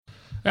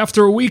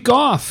After a week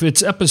off,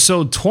 it's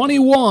episode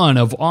 21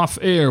 of Off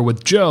Air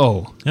with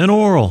Joe. And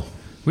Oral.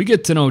 We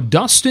get to know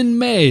Dustin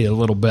May a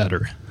little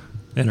better.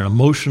 And an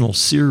emotional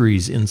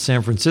series in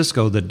San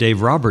Francisco that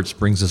Dave Roberts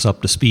brings us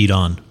up to speed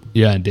on.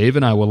 Yeah, and Dave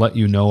and I will let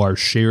you know our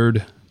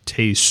shared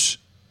tastes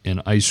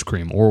in ice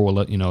cream, or we'll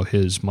let you know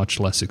his much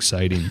less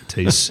exciting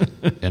tastes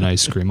in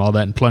ice cream. All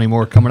that and plenty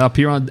more coming up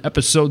here on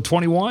episode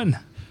 21.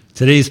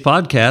 Today's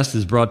podcast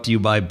is brought to you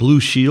by Blue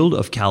Shield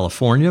of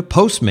California,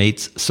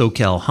 Postmates,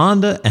 SoCal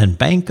Honda, and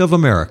Bank of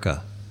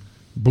America.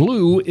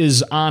 Blue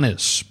is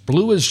honest.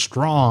 Blue is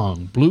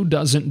strong. Blue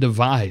doesn't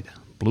divide.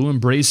 Blue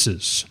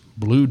embraces.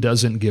 Blue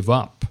doesn't give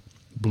up.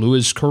 Blue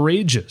is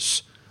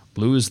courageous.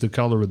 Blue is the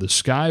color of the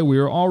sky we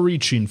are all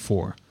reaching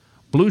for.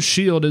 Blue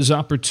Shield is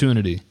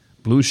opportunity.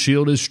 Blue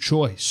Shield is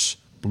choice.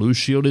 Blue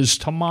Shield is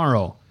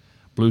tomorrow.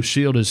 Blue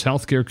Shield is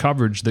healthcare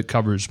coverage that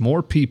covers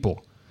more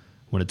people.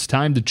 When it's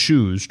time to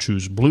choose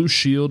Blue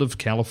Shield of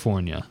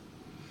California.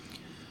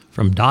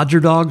 From Dodger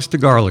dogs to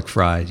garlic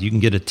fries, you can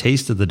get a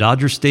taste of the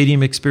Dodger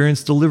Stadium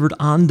experience delivered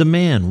on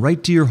demand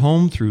right to your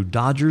home through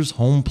Dodger's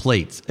Home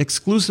Plates,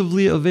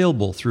 exclusively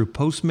available through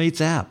Postmates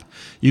app.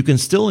 You can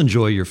still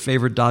enjoy your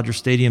favorite Dodger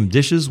Stadium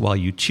dishes while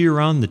you cheer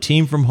on the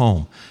team from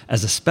home.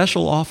 As a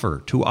special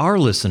offer to our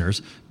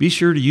listeners, be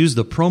sure to use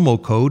the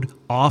promo code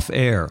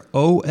OFFAIR,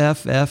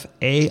 OFFAIR,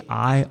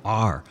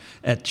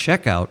 at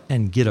checkout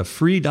and get a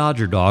free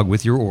Dodger dog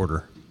with your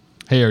order.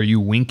 Hey, are you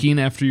winking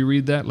after you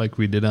read that like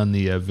we did on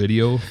the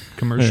video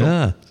commercial?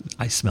 Yeah,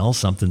 I smell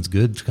something's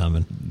good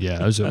coming.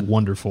 Yeah, it was a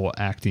wonderful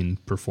acting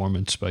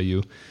performance by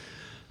you.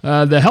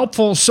 The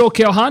helpful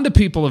SoCal Honda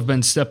people have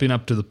been stepping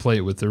up to the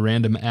plate with their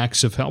random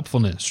acts of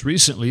helpfulness.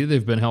 Recently,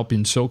 they've been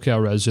helping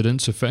SoCal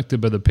residents affected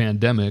by the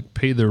pandemic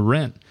pay their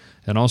rent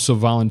and also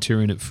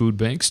volunteering at food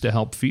banks to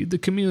help feed the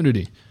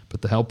community.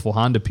 But the helpful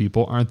Honda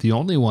people aren't the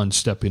only ones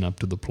stepping up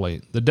to the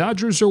plate. The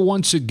Dodgers are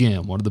once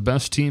again one of the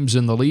best teams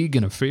in the league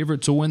and a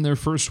favorite to win their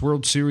first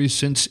World Series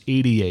since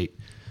 '88.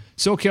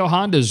 SoCal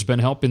Honda has been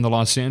helping the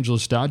Los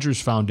Angeles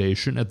Dodgers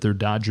Foundation at their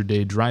Dodger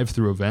Day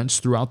drive-thru events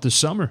throughout the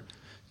summer.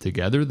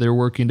 Together, they're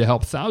working to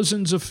help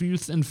thousands of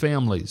youth and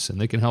families,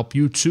 and they can help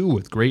you too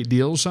with great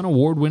deals on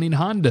award-winning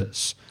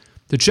Hondas.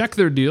 To check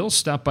their deals,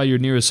 stop by your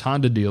nearest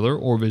Honda dealer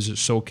or visit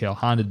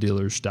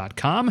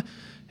SoCalHondaDealers.com.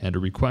 And to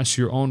request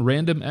your own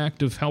random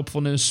act of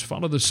helpfulness,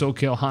 follow the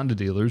SoCal Honda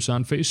dealers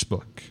on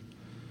Facebook.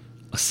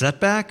 A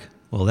setback?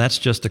 Well, that's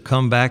just a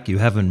comeback you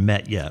haven't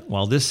met yet.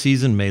 While this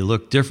season may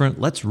look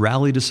different, let's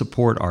rally to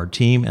support our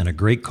team and a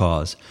great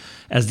cause.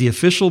 As the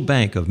official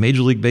bank of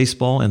Major League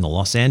Baseball and the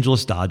Los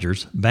Angeles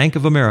Dodgers, Bank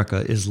of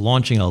America is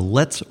launching a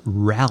Let's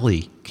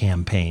Rally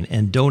campaign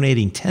and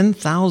donating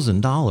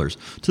 $10,000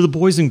 to the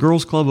Boys and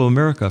Girls Club of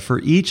America for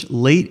each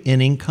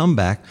late-inning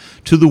comeback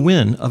to the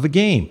win of a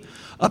game.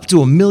 Up to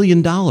 $1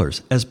 million.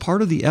 As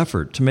part of the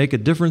effort to make a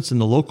difference in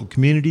the local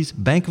communities,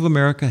 Bank of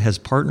America has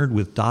partnered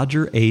with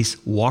Dodger ace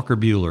Walker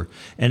Buehler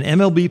and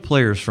MLB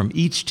players from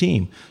each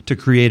team to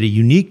create a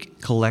unique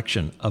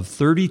collection of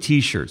 30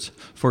 T-shirts.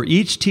 For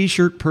each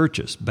T-shirt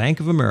purchase, Bank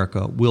of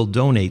America will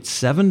donate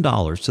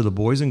 $7 to the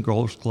Boys and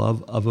Girls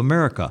Club of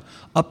America,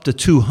 up to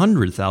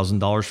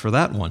 $200,000 for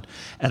that one.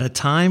 At a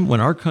time when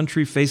our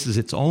country faces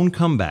its own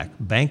comeback,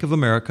 Bank of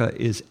America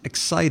is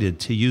excited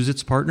to use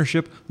its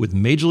partnership with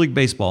Major League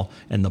Baseball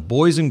and the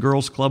Boys and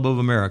Girls Club of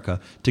America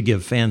to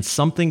give fans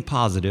something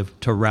positive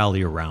to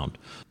rally around.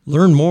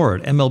 Learn more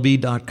at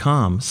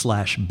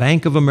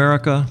MLB.com/Bank of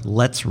America.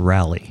 Let's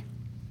rally.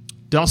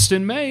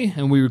 Dustin May,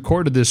 and we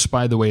recorded this,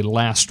 by the way,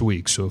 last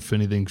week, so if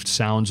anything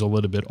sounds a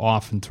little bit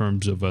off in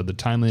terms of the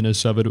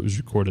timeliness of it, it was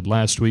recorded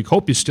last week.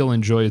 Hope you still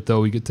enjoy it, though.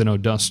 We get to know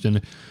Dustin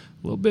a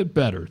little bit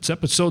better. It's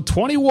episode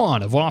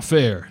 21 of Off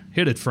Air.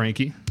 Hit it,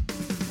 Frankie.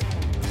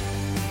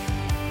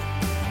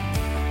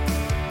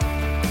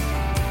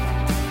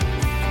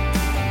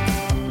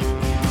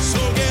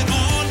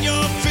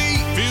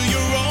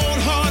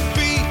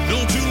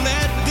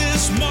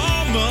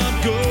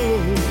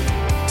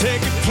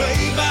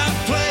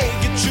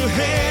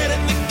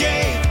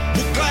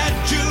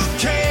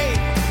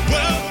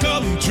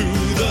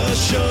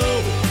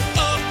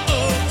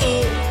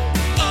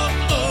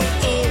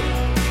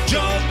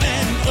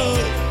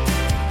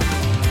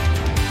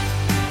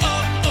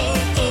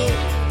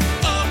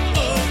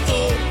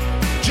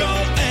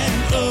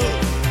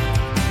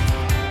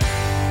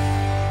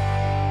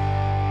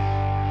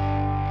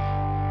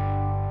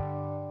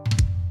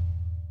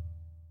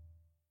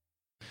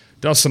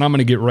 Dustin, I'm going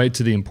to get right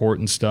to the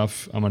important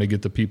stuff. I'm going to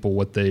get the people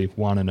what they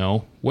want to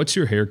know. What's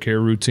your hair care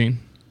routine?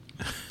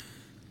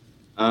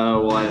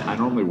 Well, I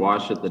normally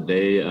wash it the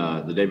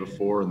day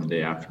before and the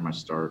day after my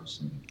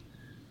starts. And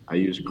I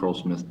use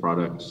Curlsmith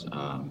products.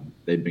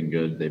 They've been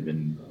good. They've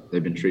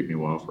been treating me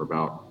well for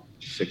about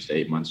 6 to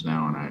 8 months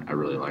now, and I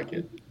really like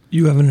it.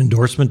 You have an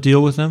endorsement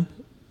deal with them?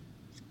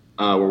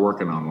 We're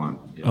working on one.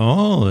 Yeah.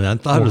 Oh, I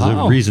thought it was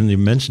the reason you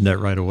mentioned that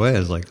right away. I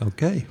was like,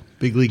 okay,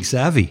 big league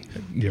savvy.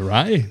 You're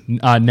right.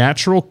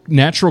 Natural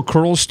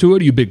curls to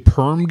it. Are you a big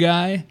perm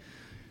guy?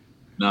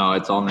 No,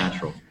 it's all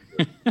natural.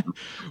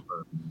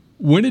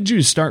 When did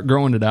you start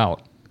growing it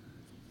out?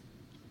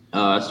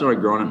 I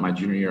started growing it my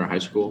junior year of high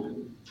school.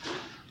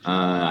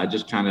 I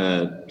just kind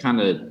of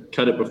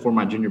cut it before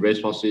my junior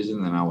baseball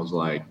season, and I was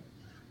like,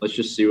 let's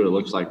just see what it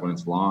looks like when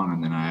it's long.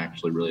 And then I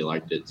actually really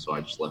liked it, so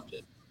I just left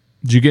it.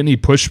 Did you get any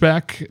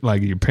pushback?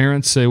 Like your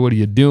parents say, "What are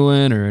you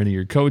doing?" or any of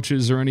your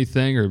coaches or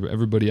anything, or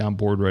everybody on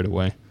board right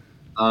away?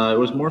 It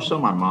was more so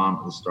my mom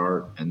at the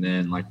start, and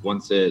then like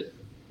once it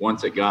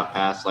got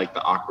past like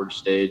the awkward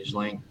stage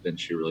length, then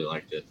she really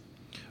liked it.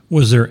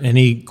 Was there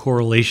any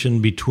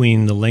correlation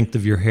between the length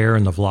of your hair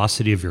and the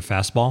velocity of your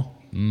fastball?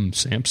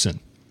 Samson.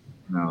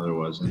 No, there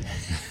wasn't.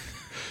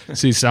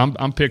 See, so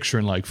I'm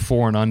picturing like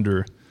 4 and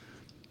under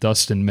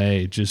Dustin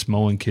May just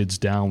mowing kids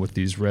down with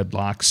these red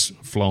locks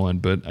flowing,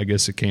 but I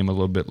guess it came a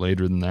little bit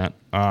later than that.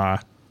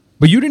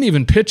 But you didn't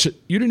even pitch.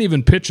 You didn't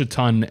even pitch a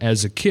ton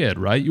as a kid,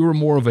 right? You were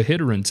more of a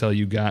hitter until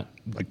you got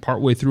like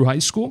partway through high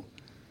school.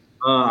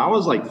 I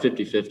was like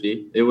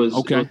 50-50. It was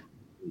okay. It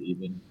was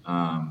even.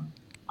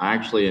 I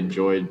actually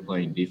enjoyed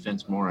playing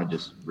defense more. I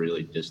just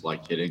really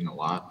disliked hitting a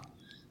lot.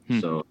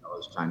 So that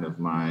was kind of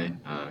my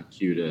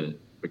cue to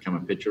become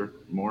a pitcher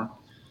more.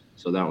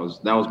 So that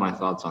was my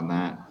thoughts on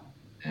that.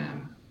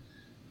 And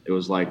it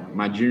was like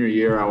my junior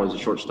year, I was a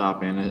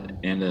shortstop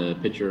and a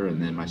pitcher,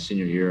 and then my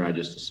senior year, I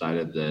just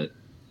decided that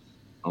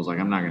I was like,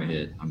 I'm not gonna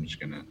hit. I'm just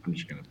gonna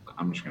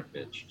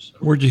pitch. So.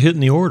 Where'd you hit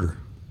in the order?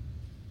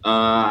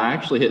 I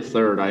actually hit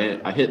third.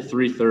 I hit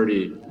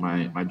 330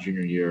 my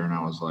junior year, and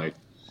I was like,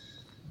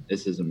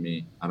 this isn't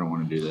me. I don't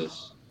want to do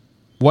this.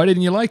 Why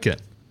didn't you like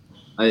it?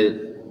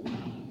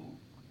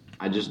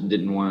 I just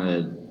didn't want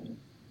to.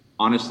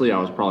 Honestly, I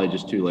was probably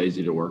just too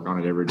lazy to work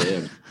on it every day. I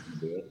just didn't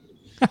do it.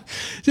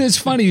 It's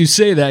funny you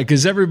say that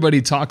because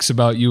everybody talks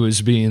about you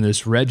as being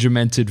this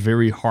regimented,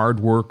 very hard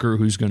worker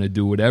who's going to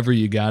do whatever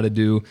you got to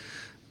do.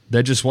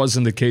 That just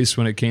wasn't the case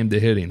when it came to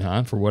hitting,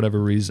 huh? For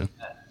whatever reason.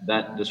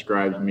 That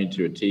describes me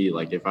to a T.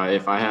 Like if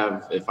I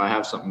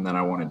have something that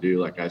I want to do,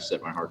 like I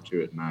set my heart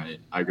to it and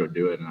I go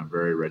do it, and I'm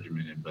very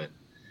regimented. But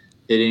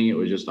hitting, it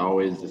was just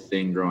always the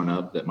thing growing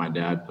up that my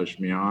dad pushed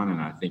me on, and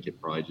I think it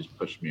probably just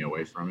pushed me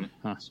away from it.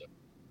 Huh.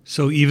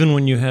 So even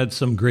when you had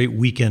some great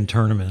weekend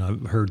tournament,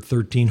 I've heard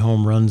 13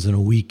 home runs in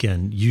a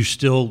weekend, you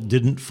still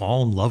didn't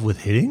fall in love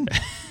with hitting?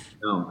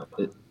 No.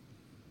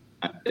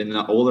 And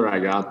the older I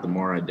got, the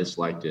more I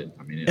disliked it.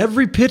 I mean,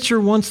 every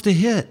pitcher wants to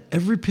hit.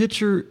 Every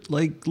pitcher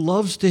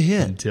loves to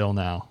hit. Until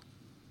now.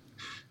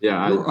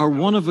 Yeah, you are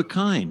one of a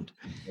kind.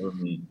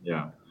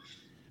 Yeah.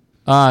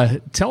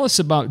 Tell us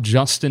about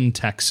Justin,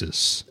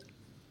 Texas.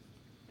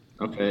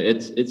 Okay,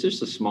 it's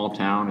just a small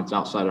town. It's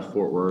outside of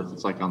Fort Worth.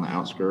 It's like on the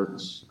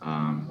outskirts.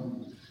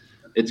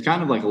 It's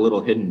kind of like a little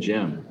hidden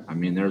gem. I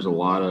mean, there's a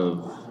lot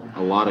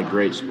of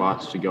great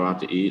spots to go out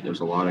to eat.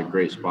 There's a lot of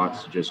great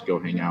spots to just go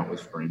hang out with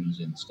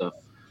friends and stuff.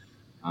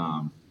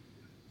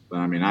 But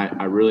I mean,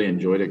 I really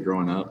enjoyed it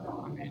growing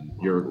up. I mean,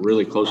 you're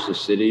really close to the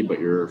city, but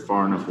you're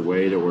far enough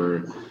away to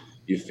where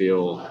you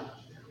feel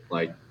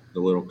like the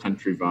little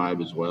country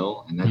vibe as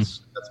well. And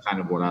that's kind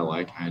of what I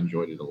like. I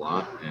enjoyed it a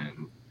lot.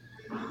 And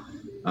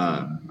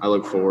I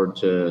look forward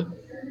to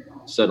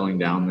settling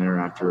down there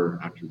after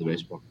the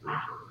baseball career.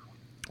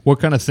 What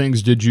kind of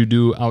things did you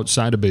do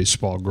outside of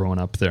baseball growing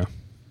up there?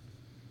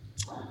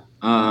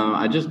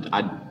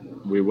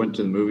 We went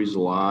to the movies a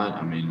lot.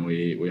 I mean,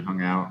 we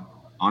hung out.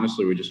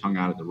 Honestly, we just hung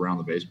out around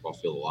the baseball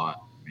field a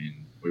lot. I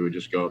mean, we would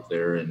just go up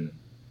there and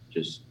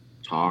just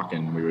talk,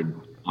 and we would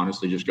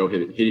honestly just go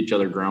hit each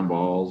other ground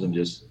balls and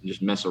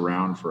just mess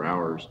around for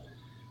hours.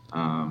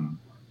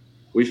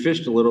 We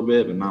fished a little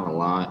bit, but not a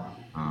lot.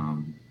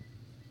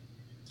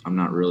 I'm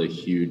not really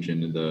huge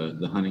into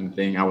the hunting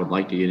thing. I would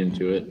like to get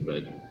into it,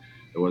 but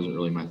it wasn't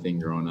really my thing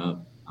growing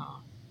up.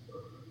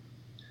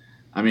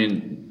 I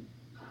mean,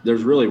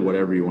 there's really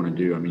whatever you want to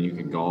do. I mean, you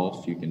can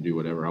golf, you can do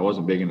whatever. I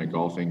wasn't big into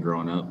golfing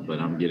growing up, but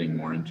I'm getting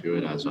more into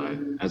it as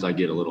I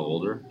get a little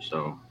older.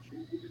 So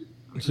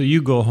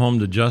you go home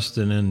to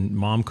Justin and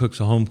mom cooks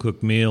a home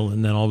cooked meal,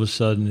 and then all of a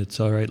sudden it's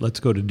all right, let's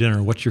go to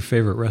dinner. What's your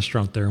favorite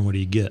restaurant there, and what do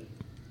you get?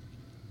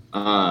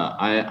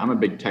 I'm a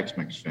big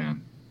Tex-Mex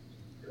fan.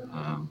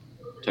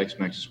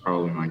 Tex-Mex is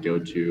probably my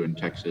go-to in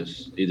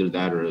Texas, either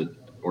that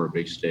or a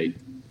big steak.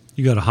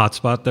 You got a hot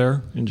spot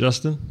there in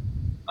Justin?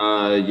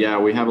 Yeah,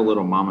 we have a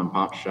little mom and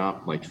pop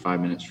shop like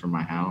 5 minutes from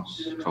my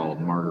house called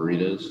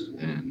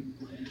Margaritas, and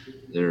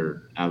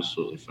they're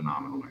absolutely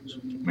phenomenal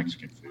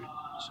Mexican food.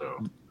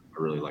 So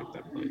I really like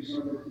that place.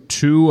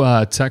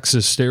 2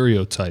 Texas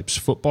stereotypes,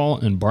 football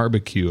and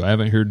barbecue. I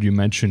haven't heard you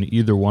mention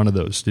either one of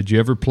those. Did you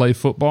ever play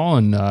football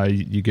and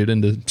you get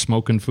into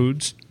smoking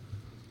foods?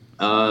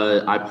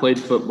 I played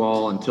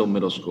football until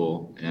middle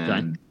school,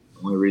 and the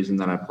only reason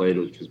that I played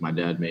was because my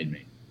dad made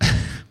me.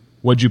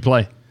 What'd you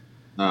play?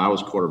 I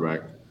was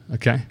quarterback.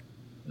 Okay.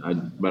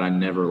 But I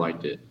never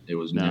liked it. It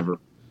was never.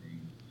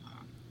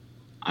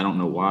 I don't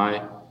know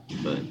why,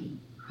 but it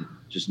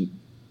just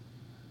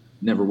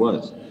never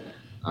was.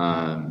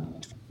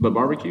 But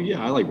barbecue,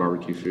 yeah, I like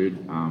barbecue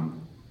food.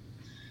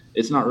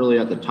 It's not really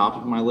at the top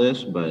of my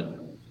list, but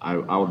I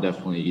will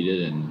definitely eat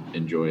it and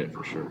enjoy it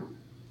for sure.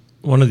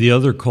 One of the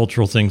other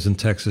cultural things in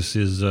Texas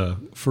is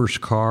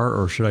first car,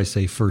 or should I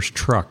say first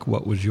truck.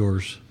 What was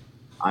yours?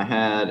 I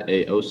had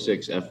a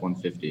 '06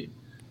 F-150.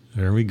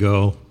 There we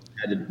go.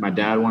 My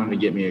dad wanted to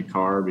get me a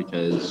car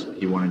because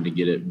he wanted to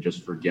get it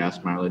just for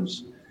gas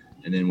mileage.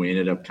 And then we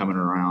ended up coming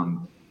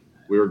around.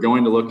 We were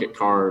going to look at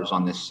cars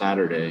on this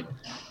Saturday,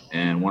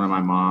 and one of my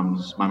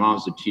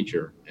mom's a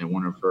teacher, and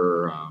one of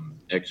her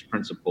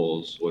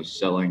ex-principals was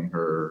selling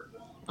her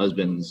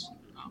husband's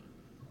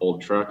old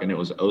truck, and it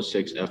was a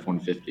 '06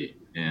 F-150,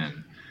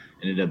 and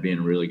ended up being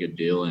a really good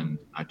deal. And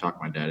I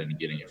talked my dad into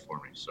getting it for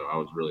me, so I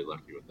was really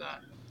lucky with that.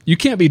 You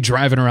can't be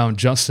driving around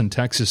Justin,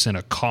 Texas in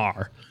a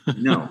car.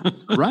 No,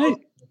 right?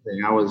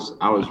 I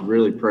was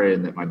really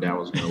praying that my dad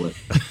was going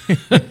to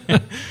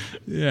live.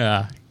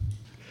 Yeah.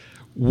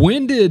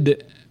 When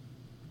did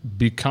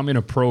becoming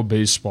a pro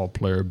baseball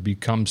player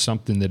become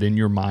something that in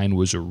your mind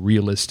was a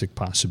realistic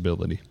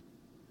possibility?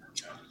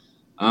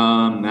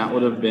 That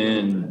would have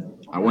been,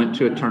 I went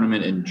to a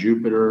tournament in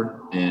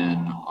Jupiter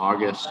in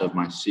August of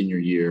my senior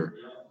year.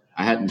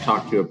 I hadn't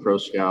talked to a pro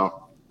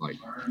scout, like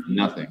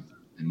nothing.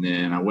 And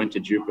then I went to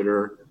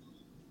Jupiter.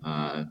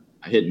 I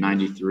hit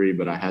 93,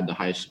 but I had the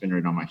highest spin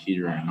rate on my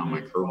heater and on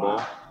my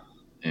curveball.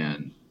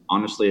 And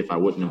honestly, if I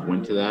wouldn't have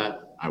went to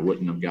that, I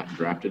wouldn't have gotten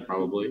drafted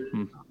probably.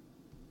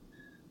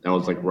 That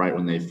was like right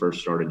when they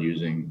first started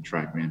using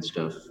TrackMan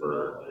stuff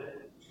for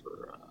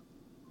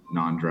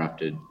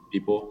non-drafted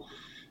people.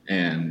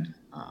 And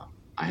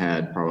I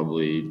had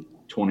probably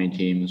 20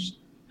 teams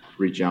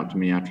reach out to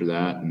me after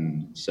that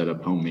and set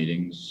up home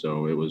meetings.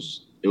 So it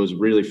was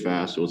really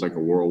fast. It was like a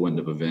whirlwind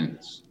of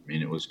events. I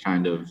mean, it was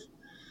kind of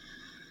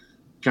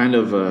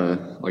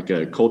like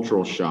a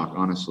cultural shock,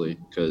 honestly,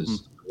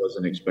 because I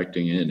wasn't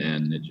expecting it,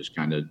 and it just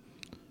kind of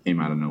came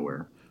out of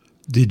nowhere.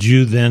 Did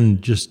you then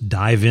just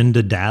dive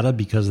into data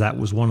because that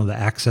was one of the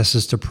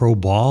accesses to pro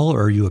ball,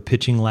 or are you a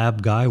pitching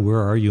lab guy? Where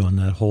are you on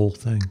that whole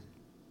thing?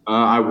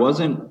 I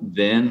wasn't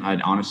then. I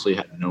honestly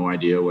had no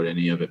idea what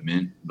any of it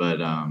meant. But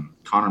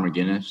Connor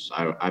McGinnis,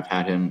 I've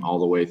had him all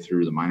the way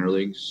through the minor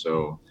leagues,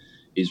 so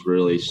he's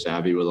really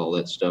savvy with all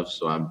that stuff.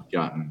 So I've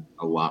gotten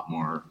a lot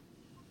more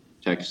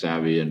tech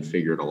savvy and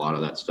figured a lot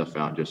of that stuff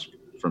out just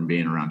from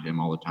being around him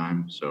all the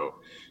time. So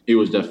he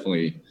was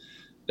definitely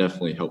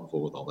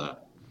helpful with all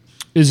that.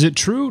 Is it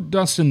true,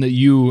 Dustin, that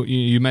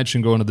you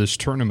mentioned going to this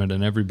tournament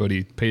and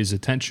everybody pays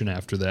attention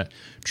after that?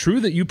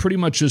 True that you pretty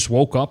much just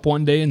woke up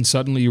one day and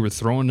suddenly you were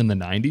throwing in the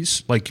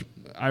 90s? Like,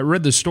 I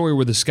read the story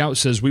where the scout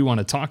says, we want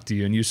to talk to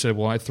you. And you said,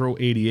 well, I throw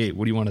 88.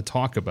 What do you want to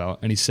talk about?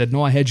 And he said,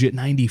 no, I had you at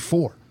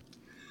 94.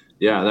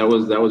 Yeah, that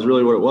was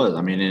really what it was.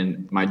 I mean,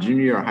 in my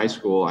junior year of high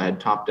school, I had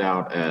topped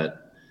out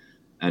at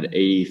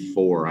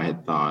 84, I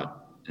had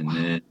thought. And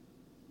then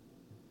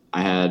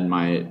I had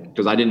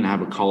because I didn't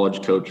have a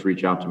college coach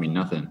reach out to me,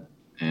 nothing.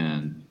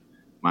 And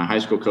my high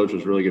school coach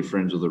was really good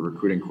friends with the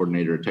recruiting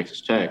coordinator at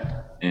Texas Tech,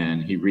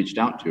 and he reached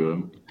out to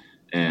him,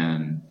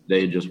 and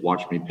they had just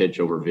watched me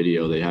pitch over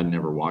video. They had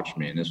never watched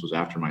me, and this was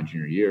after my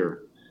junior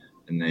year,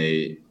 and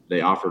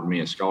they offered me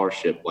a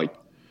scholarship, like,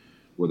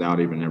 without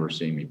even ever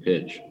seeing me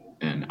pitch.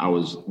 And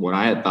when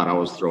I had thought I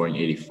was throwing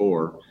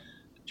 84,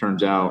 it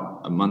turns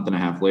out a month and a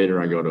half later,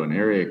 I go to an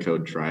area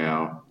code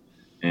tryout,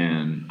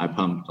 and I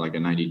pumped like a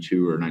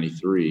 92 or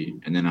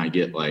 93, and then I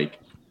get like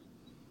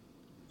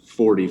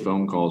 40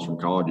 phone calls from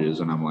colleges,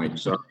 and I'm like,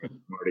 sorry, I'm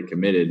already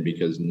committed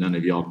because none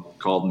of y'all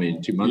called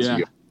me 2 months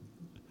ago.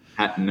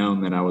 Hadn't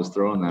known that I was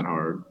throwing that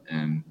hard.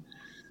 And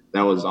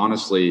that was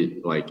honestly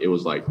like, it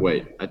was like,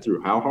 wait, I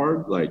threw how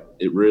hard? Like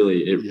it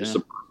surprised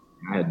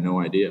me. I had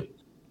no idea.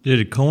 Did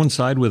it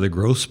coincide with a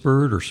growth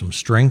spurt or some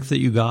strength that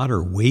you got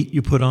or weight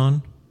you put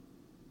on?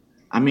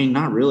 I mean,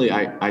 not really.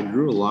 I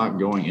grew a lot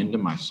going into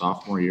my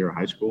sophomore year of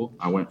high school.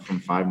 I went from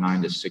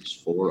 5'9" to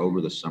 6'4"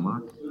 over the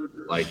summer.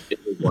 Like it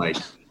was like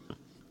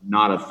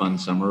not a fun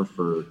summer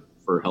for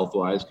health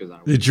wise.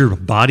 Did your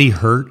body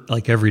hurt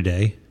like every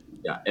day?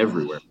 Yeah,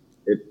 everywhere.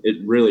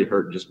 It really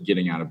hurt just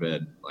getting out of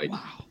bed. Like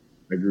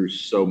I grew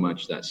so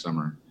much that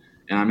summer.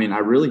 And I mean, I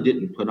really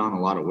didn't put on a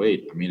lot of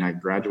weight. I mean, I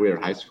graduated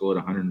high school at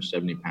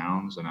 170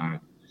 pounds, and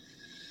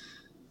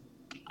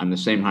I'm the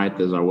same height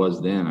as I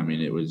was then. I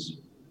mean, it was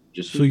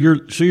just so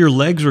your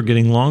legs are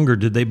getting longer.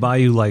 Did they buy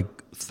you like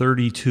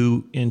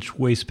 32-inch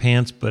waist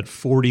pants but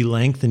 40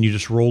 length, and you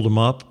just rolled them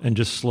up and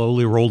just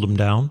slowly rolled them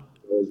down?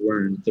 I was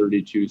wearing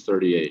 32,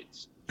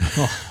 38s.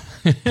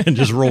 And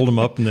just rolled them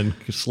up, and then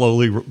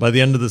slowly, by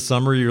the end of the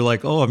summer, you're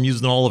like, oh, I'm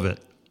using all of it.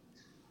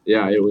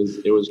 Yeah, it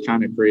was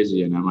kind of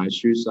crazy. And my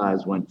shoe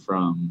size went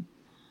from,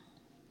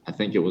 I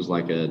think it was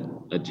like a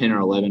 10 or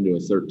 11 to a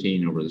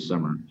 13 over the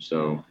summer.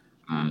 So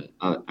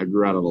I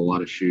grew out of a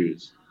lot of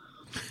shoes.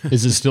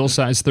 Is it still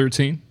size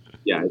 13?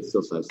 Yeah, it's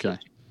still size 13.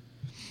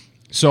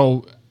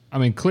 So, I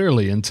mean,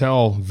 clearly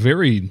until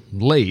very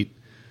late,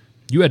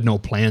 you had no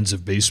plans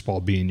of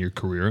baseball being your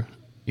career.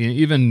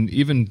 Even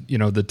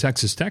the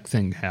Texas Tech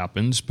thing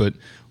happens, but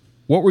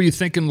what were you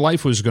thinking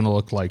life was going to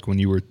look like when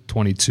you were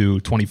 22,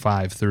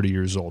 25, 30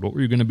 years old? What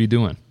were you going to be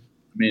doing?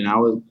 I mean, I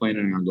was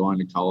planning on going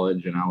to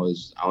college, and I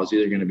was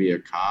either going to be a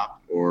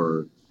cop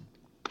or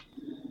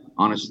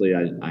honestly,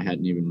 I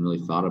hadn't even really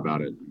thought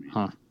about it.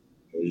 I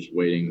was just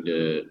waiting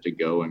to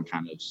go and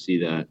kind of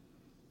see that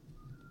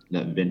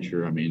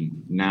venture. I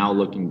mean, now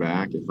looking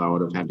back, if I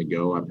would have had to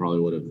go, I probably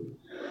would have,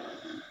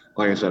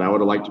 like I said, I would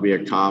have liked to be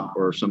a cop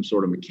or some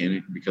sort of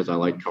mechanic because I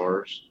like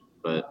cars.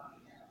 But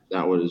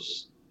that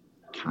was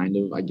kind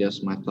of, I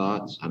guess, my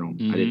thoughts. I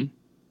didn't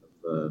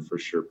for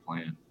sure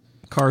plan.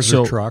 Cars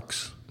or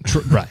trucks.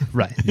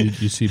 Right.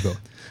 You see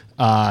both.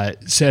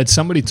 Said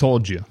somebody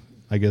told you,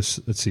 I guess,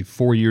 let's see,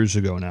 4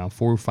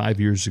 or 5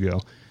 years ago,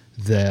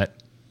 that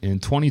in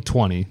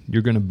 2020,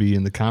 you're going to be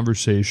in the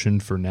conversation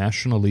for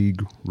National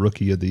League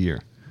Rookie of the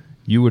Year.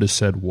 You would have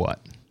said what?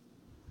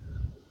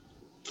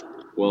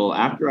 Well,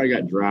 after I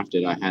got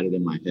drafted, I had it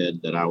in my head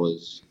that I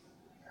was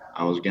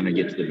going to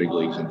get to the big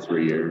leagues in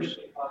 3 years.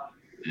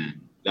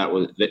 And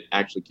that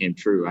actually came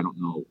true. I don't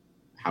know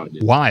how it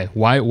did. Why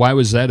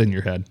was that in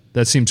your head?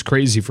 That seems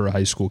crazy for a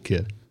high school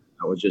kid.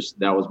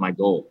 That was my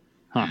goal.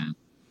 Huh.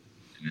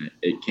 And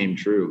it came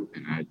true.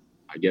 And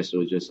I guess it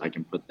was just, I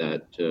can put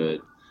that to,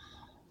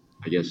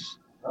 I guess,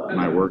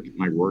 my work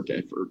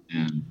effort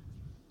and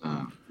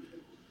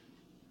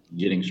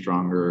getting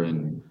stronger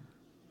and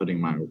putting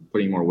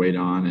more weight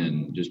on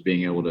and just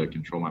being able to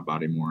control my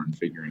body more and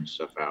figuring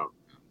stuff out.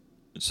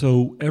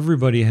 So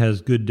everybody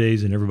has good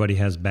days and everybody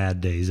has bad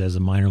days as a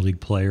minor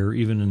league player,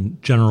 even in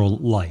general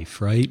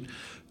life, right?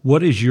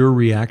 What is your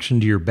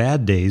reaction to your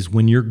bad days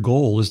when your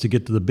goal is to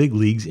get to the big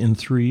leagues in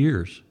 3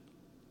 years?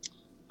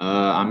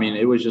 I mean,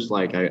 it was just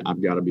like,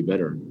 I've got to be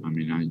better. I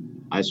mean,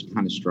 I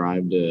kind of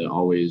strive to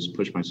always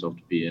push myself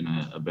to be in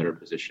a better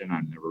position.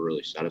 I'm never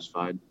really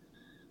satisfied.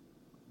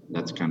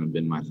 That's kind of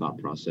been my thought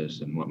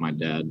process, and what my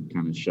dad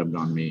kind of shoved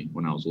on me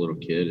when I was a little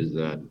kid is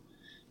that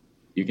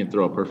you can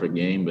throw a perfect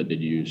game, but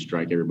did you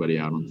strike everybody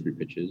out on 3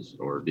 pitches,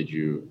 or did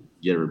you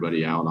get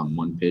everybody out on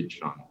 1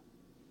 pitch?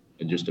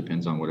 It just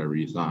depends on whatever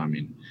you thought. I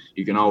mean,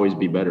 you can always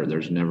be better.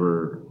 There's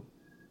never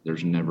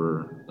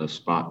a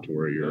spot to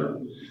where you're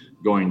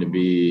going to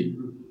be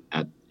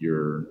at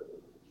your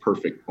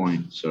perfect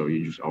point. So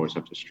you just always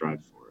have to strive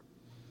for it.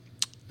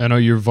 I know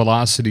your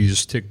velocity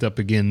just ticked up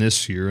again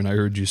this year, and I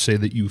heard you say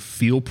that you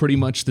feel pretty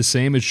much the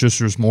same. It's just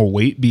there's more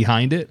weight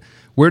behind it.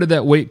 Where did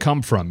that weight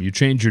come from? You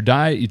change your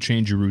diet, you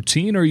change your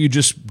routine, or are you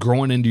just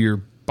growing into your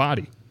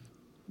body?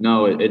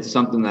 No, it's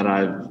something that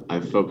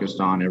I've focused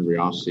on every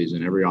off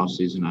season. Every off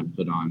season, I've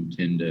put on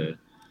 10 to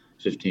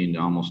 15 to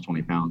almost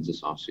 20 pounds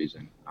this off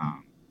season.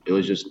 It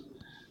was just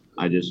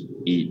I just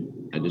eat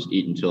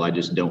until I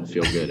just don't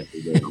feel good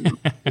every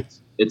day.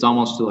 It's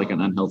almost to like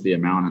an unhealthy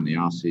amount in the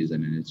off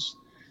season, and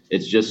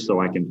it's just so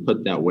I can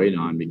put that weight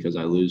on because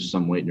I lose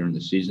some weight during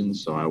the season.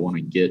 So I want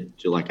to get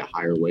to like a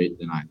higher weight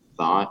than I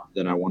thought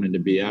that I wanted to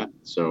be at.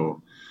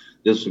 So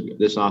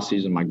this off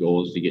season, my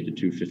goal is to get to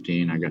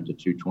 215. I got to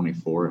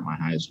 224 at my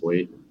highest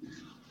weight,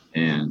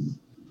 and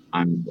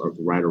I'm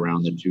right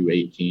around the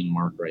 218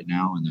 mark right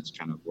now, and that's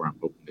kind of where I'm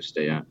hoping to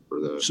stay at for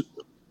the.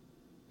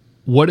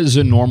 What does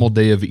a normal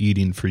day of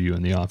eating for you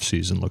in the off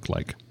season look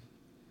like?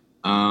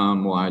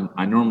 Well,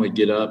 I normally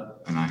get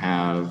up and I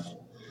have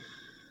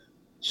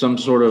some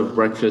sort of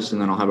breakfast,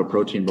 and then I'll have a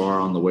protein bar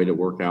on the way to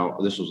work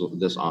out. This was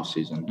this off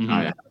season. Mm-hmm.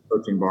 I had a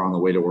protein bar on the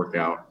way to work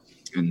out,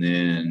 and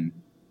then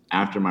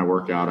after my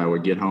workout, I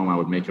would get home, I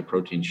would make a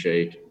protein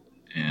shake,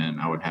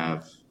 and I would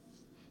have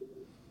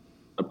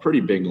a pretty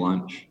big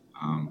lunch.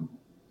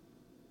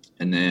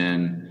 And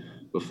then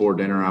before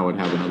dinner, I would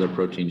have another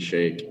protein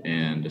shake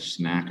and a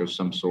snack of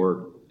some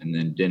sort. And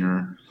then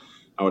dinner,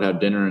 I would have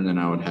dinner, and then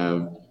I would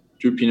have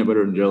 2 peanut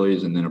butter and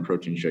jellies and then a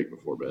protein shake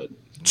before bed.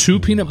 2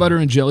 peanut butter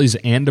and jellies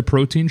and a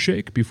protein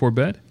shake before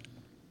bed?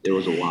 It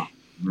was a lot.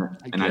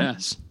 I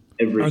guess.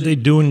 Are they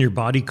doing your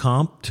body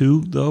comp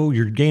too, though?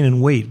 You're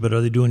gaining weight, but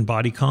are they doing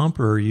body comp,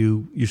 or are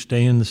you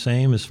staying the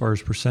same as far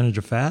as percentage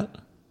of fat?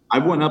 I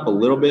went up a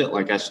little bit.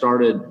 Like I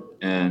started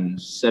in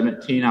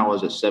 17, I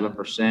was at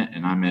 7%,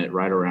 and I'm at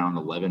right around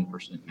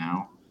 11%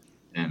 now.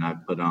 And I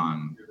put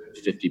on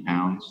 50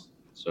 pounds.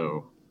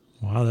 So.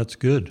 Wow, that's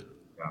good.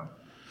 Yeah.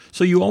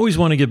 So you always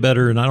want to get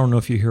better, and I don't know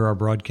if you hear our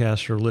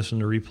broadcast or listen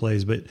to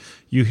replays, but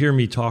you hear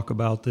me talk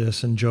about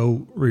this, and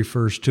Joe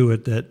refers to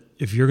it, that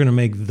if you're going to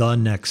make the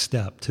next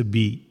step to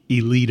be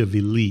elite of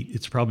elite,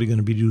 it's probably going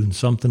to be doing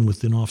something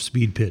with an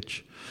off-speed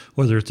pitch,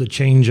 whether it's a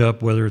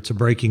changeup, whether it's a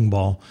breaking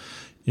ball.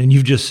 And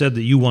you've just said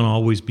that you want to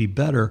always be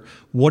better.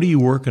 What are you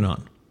working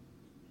on?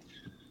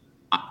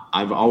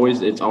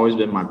 It's always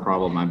been my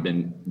problem. I've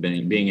been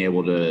being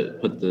able to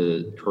put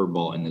the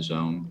curveball in the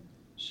zone.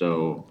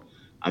 So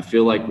I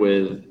feel like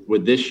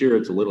with this year,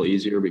 it's a little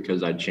easier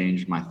because I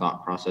changed my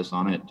thought process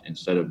on it.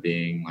 Instead of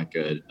being like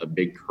a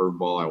big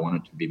curveball, I want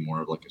it to be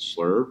more of like a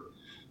slurve.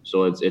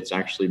 So it's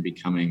actually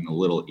becoming a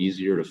little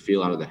easier to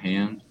feel out of the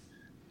hand.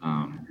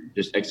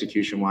 Just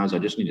execution wise, I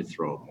just need to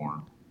throw it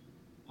more.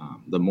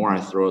 The more I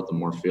throw it, the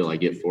more feel I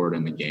get for it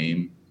in the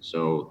game.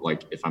 So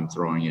like if I'm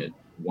throwing it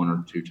 1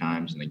 or 2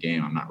 times in the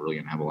game, I'm not really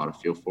going to have a lot of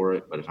feel for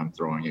it. But if I'm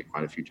throwing it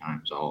quite a few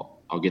times,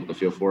 I'll get the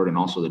feel for it. And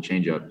also the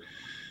changeup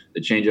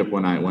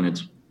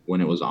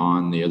when it was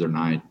on the other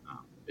night,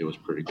 was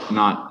pretty good.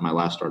 Not my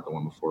last start, the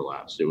one before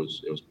last. It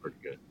was pretty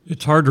good.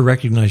 It's hard to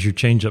recognize your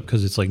changeup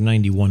because it's like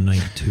 91,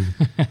 92.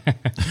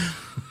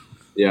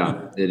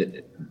 Yeah,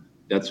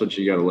 that's what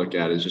you got to look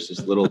at, is just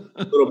this little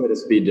bit of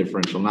speed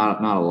differential.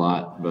 Not a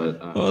lot,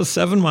 but well,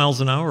 7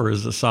 miles an hour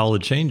is a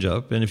solid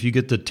changeup, and if you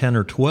get to 10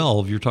 or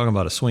 12, you're talking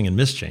about a swing and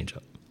miss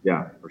changeup.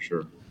 Yeah, for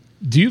sure.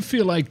 Do you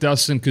feel like,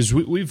 Dustin, because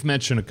we've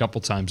mentioned a couple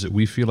times that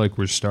we feel like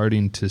we're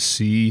starting to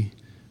see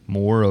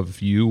more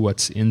of you,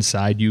 what's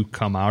inside you,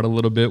 come out a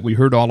little bit? We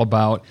heard all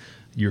about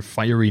your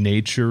fiery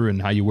nature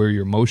and how you wear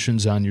your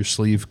emotions on your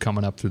sleeve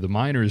coming up through the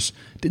minors.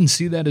 Didn't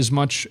see that as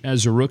much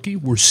as a rookie.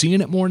 We're seeing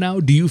it more now.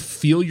 Do you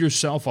feel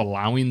yourself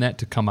allowing that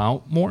to come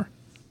out more?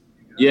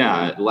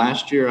 Yeah,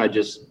 last year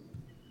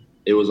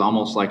it was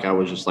almost like I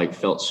was just like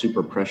felt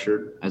super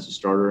pressured as a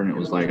starter, and it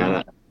was like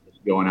I was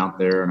going out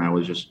there and I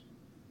was just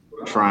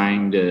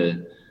trying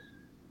to,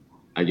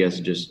 I guess,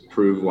 just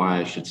prove why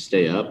I should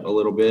stay up a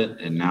little bit.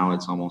 And now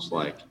it's almost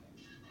like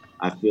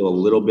I feel a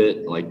little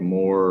bit like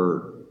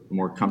more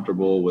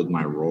comfortable with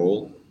my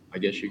role, I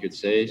guess you could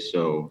say.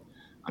 So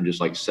I'm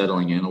just like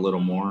settling in a little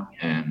more,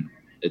 and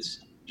it's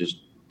just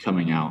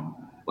coming out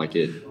like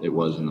it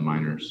was in the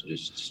minors,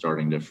 just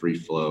starting to free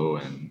flow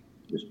and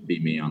just be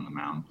me on the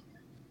mound.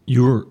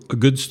 You were a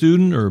good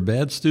student or a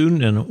bad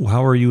student, and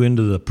how are you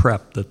into the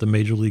prep that the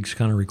major leagues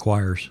kind of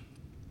requires?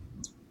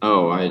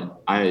 Oh,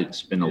 I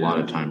spend a lot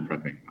of time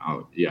prepping.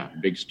 Oh, yeah,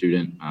 big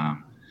student.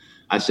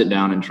 I sit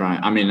down and try.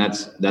 I mean,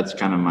 that's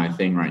kind of my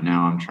thing right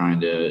now. I'm trying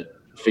to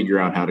figure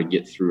out how to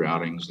get through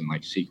outings and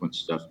like sequence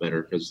stuff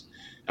better, because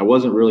I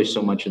wasn't really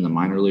so much in the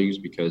minor leagues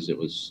because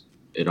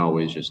it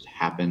always just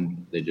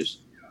happened. It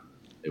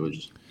was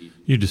just easy.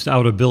 You just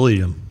out-ability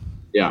them.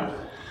 Yeah.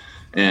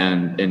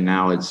 And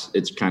now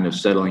it's kind of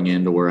settling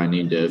into where I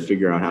need to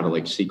figure out how to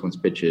like sequence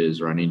pitches,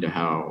 or I need to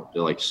how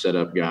to like set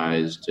up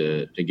guys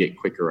to get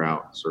quicker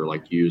outs, or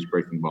like use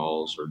breaking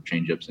balls or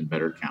changeups in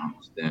better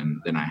counts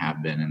than I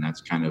have been. And that's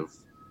kind of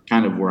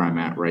where I'm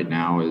at right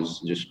now, is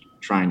just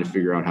trying to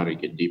figure out how to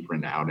get deeper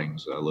into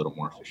outings a little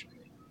more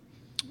efficiently.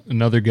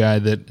 Another guy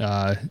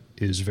that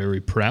is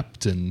very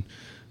prepped and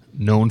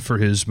known for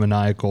his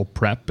maniacal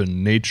prep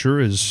and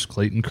nature is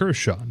Clayton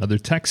Kershaw, another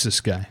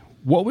Texas guy.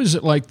 What was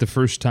it like the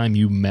first time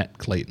you met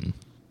Clayton?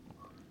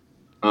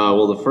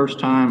 Well, the first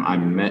time I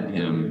met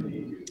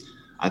him,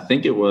 I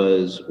think it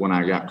was when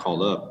I got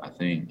called up, I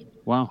think.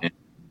 Wow. And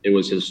it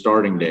was his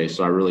starting day,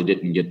 so I really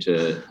didn't get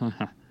to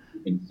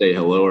say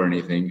hello or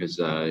anything, because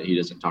he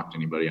doesn't talk to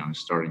anybody on his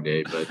starting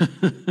day. But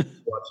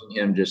watching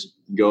him just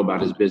go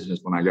about his business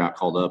when I got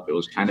called up, it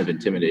was kind of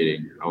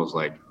intimidating. I was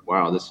like,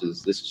 wow, this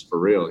is for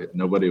real.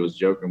 Nobody was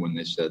joking when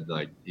they said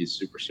like he's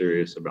super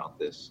serious about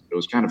this. It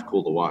was kind of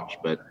cool to watch,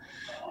 but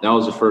that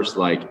was the first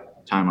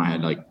like time I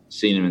had like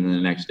seen him, and then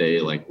the next day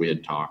like we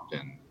had talked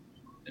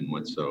and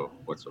went so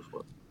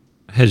forth.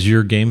 Has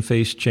your game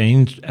face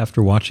changed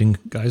after watching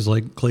guys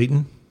like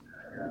Clayton?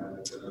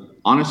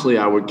 Honestly,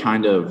 I would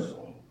kind of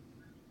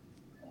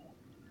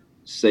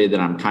say that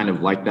I'm kind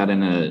of like that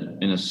in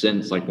a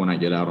sense, like when I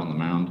get out on the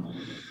mound.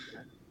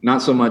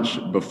 Not so much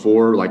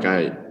before, like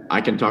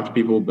I can talk to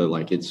people, but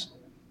like it's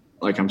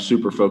like I'm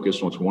super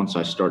focused once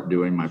I start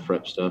doing my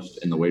prep stuff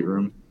in the weight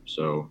room.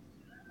 So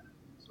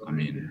I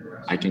mean,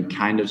 I can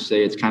kind of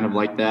say it's kind of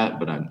like that,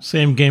 but I'm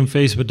same game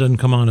face, but doesn't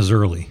come on as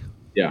early.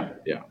 Yeah,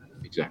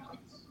 exactly.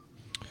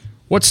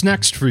 What's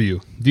next for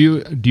you?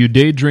 Do you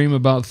daydream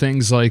about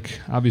things like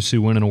obviously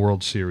winning a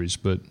World Series,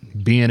 but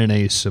being an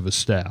ace of a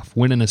staff,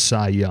 winning a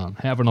Cy Young,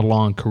 having a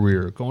long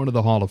career, going to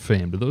the Hall of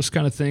Fame? Do those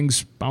kind of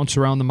things bounce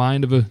around the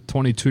mind of a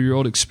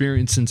 22-year-old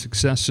experiencing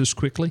success this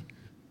quickly?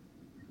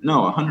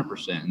 No,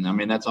 100%. And I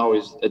mean,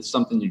 it's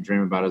something you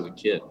dream about as a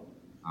kid.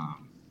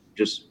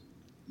 Just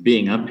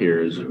being up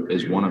here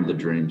is one of the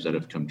dreams that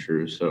have come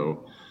true.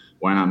 So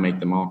why not make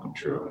them all come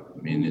true?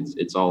 I mean,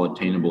 it's all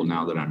attainable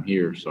now that I'm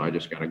here. So I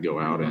just got to go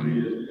out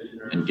and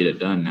get it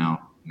done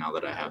now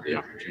that I have the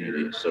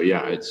opportunity. So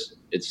yeah,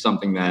 it's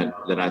something that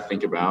I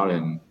think about,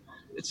 and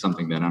it's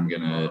something that I'm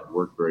going to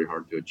work very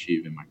hard to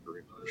achieve in my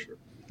career for sure.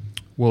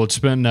 Well,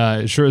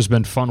 it sure has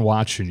been fun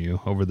watching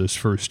you over this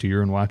first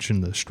year and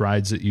watching the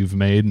strides that you've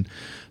made. And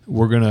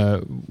we're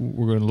gonna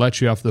let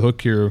you off the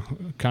hook here,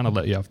 kind of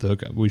let you off the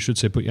hook. We should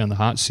say put you on the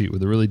hot seat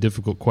with a really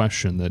difficult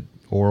question that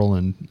Oral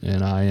and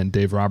I and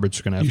Dave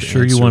Roberts are going to have to answer.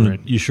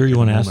 You sure you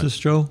want to ask this,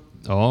 Joe?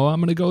 Oh, I'm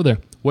going to go there.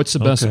 What's the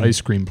best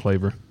ice cream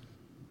flavor?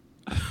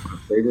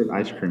 Favorite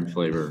ice cream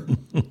flavor?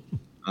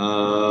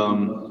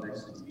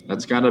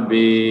 That's got to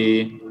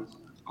be.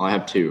 I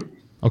have two.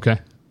 Okay.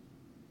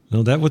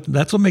 No,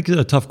 that's what makes it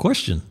a tough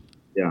question.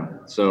 Yeah.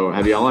 So,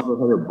 have y'all ever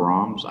heard of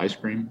Brahms ice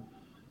cream?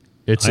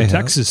 It's a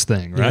Texas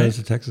thing, right? Yeah, it's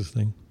a Texas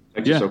thing.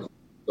 Yeah.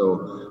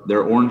 So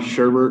their orange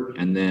sherbet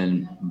and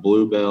then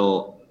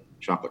Bluebell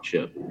chocolate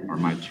chip are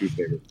my two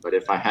favorites. But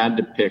if I had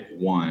to pick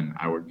one,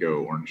 I would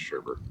go orange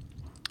sherbet.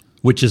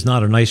 Which is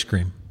not an ice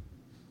cream.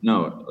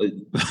 No,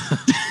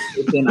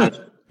 it's an ice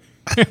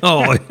cream.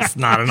 Oh, it's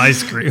not an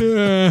ice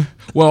cream.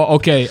 Well,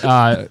 okay.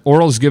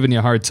 Oral's giving you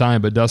a hard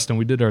time, but Dustin,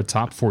 we did our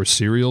top 4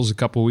 cereals a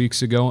couple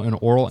weeks ago, and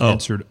Oral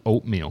answered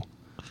oatmeal.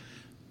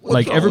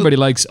 Like everybody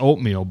likes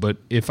oatmeal, but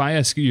if I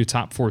ask you your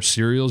top 4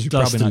 cereals, you're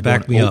Dustin, probably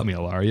not going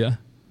oatmeal, are you?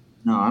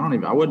 No,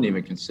 I wouldn't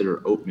even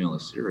consider oatmeal a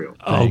cereal.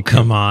 Oh,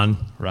 come on.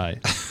 Right.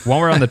 While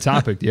we're on the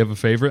topic, do you have a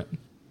favorite?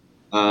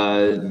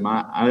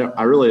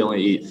 I really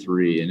only eat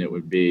 3, and it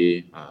would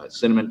be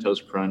Cinnamon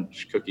Toast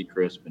Crunch, Cookie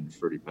Crisp, and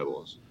Fruity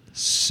Pebbles.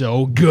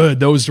 So good.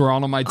 Those were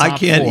all of my top 4. I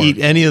can't eat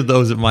any of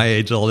those at my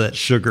age, all that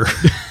sugar.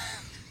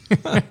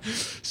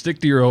 Stick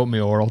to your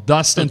oatmeal, Earl.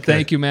 Dustin,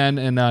 Thank you, man,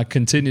 and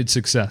continued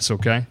success,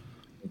 okay?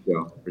 Thank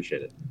you.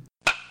 Appreciate it.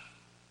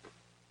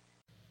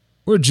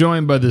 We're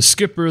joined by the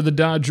skipper of the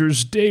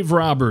Dodgers, Dave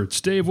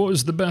Roberts. Dave, what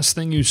was the best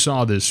thing you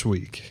saw this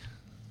week?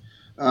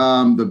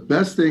 The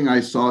best thing I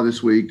saw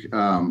this week,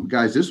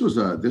 guys, it was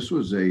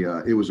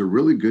a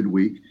really good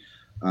week.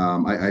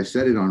 I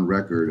said it on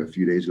record a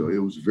few days ago. It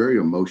was very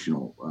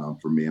emotional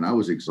for me, and I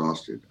was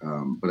exhausted.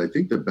 But I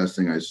think the best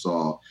thing I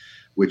saw,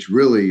 which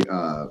really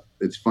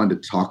it's fun to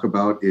talk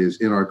about,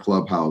 is in our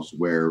clubhouse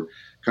where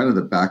kind of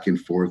the back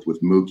and forth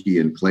with Mookie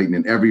and Clayton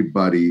and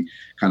everybody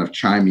kind of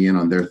chiming in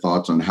on their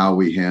thoughts on how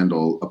we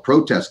handle a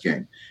protest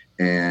game,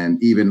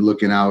 and even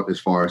looking out as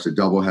far as a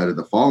doubleheader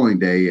the following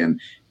day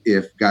and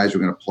if guys were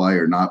going to play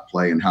or not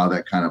play and how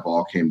that kind of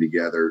all came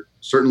together.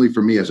 Certainly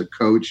for me as a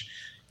coach,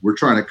 we're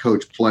trying to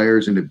coach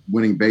players into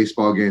winning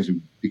baseball games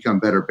and become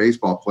better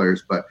baseball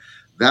players. But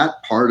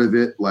that part of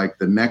it, like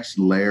the next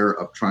layer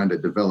of trying to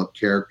develop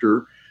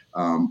character,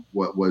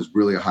 what was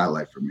really a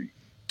highlight for me.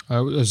 I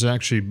was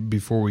actually,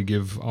 before we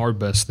give our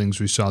best things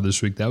we saw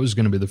this week, that was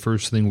going to be the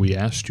first thing we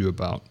asked you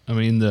about. I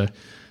mean,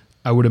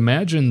 I would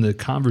imagine the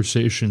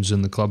conversations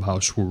in the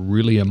clubhouse were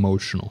really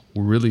emotional,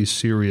 were really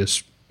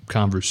serious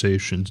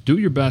conversations. Do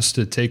your best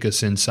to take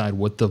us inside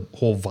what the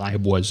whole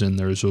vibe was in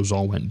there as those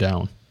all went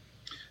down.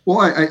 Well,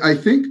 I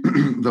think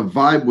the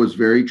vibe was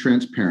very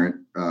transparent.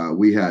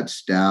 We had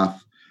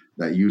staff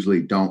that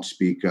usually don't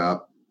speak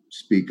up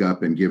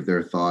and give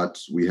their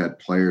thoughts. We had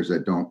players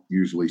that don't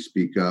usually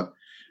speak up,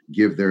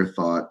 give their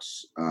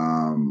thoughts.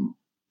 And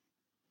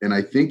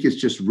I think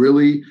it's just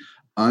really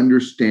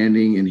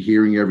understanding and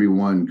hearing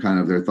everyone kind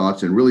of their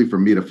thoughts. And really for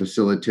me to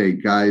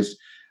facilitate, guys,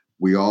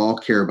 we all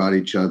care about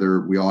each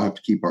other. We all have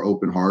to keep our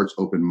open hearts,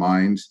 open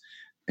minds,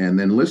 and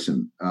then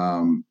listen.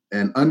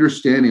 And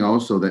understanding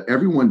also that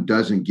everyone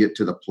doesn't get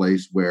to the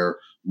place where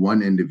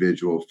one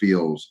individual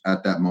feels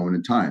at that moment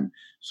in time.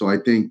 So I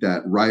think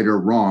that right or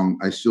wrong,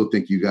 I still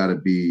think you got to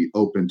be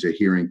open to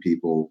hearing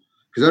people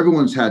because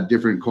everyone's had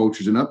different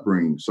cultures and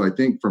upbringing. So I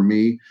think for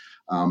me,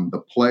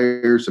 the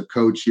players, the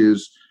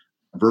coaches,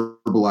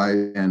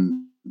 verbalize,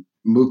 and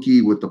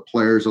Mookie with the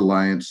Players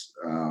Alliance,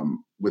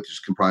 which is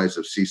comprised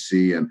of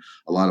CC and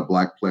a lot of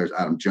black players,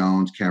 Adam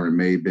Jones, Cameron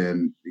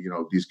Maybin,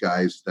 these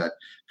guys that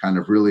kind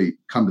of really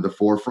come to the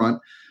forefront.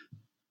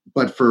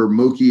 But for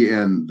Mookie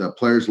and the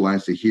Players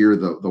Alliance to hear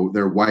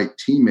their white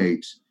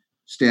teammates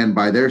stand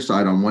by their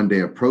side on one day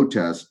of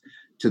protest,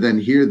 to then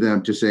hear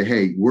them to say,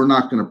 hey, we're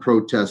not going to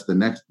protest the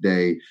next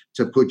day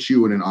to put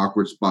you in an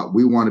awkward spot.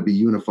 We want to be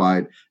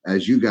unified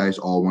as you guys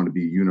all want to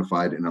be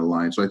unified in a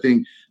line. So I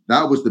think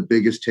that was the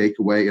biggest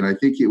takeaway. And I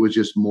think it was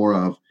just more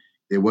of,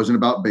 it wasn't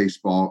about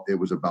baseball. It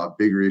was about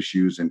bigger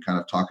issues and kind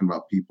of talking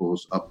about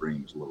people's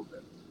upbringings a little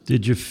bit.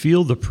 Did you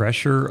feel the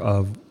pressure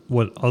of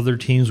what other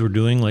teams were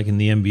doing, like in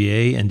the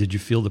NBA? And did you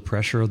feel the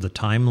pressure of the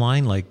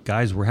timeline? Like,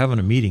 guys, we're having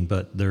a meeting,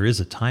 but there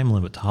is a time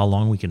limit to how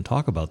long we can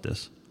talk about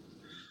this.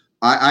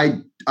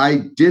 I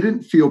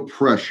didn't feel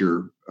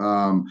pressure.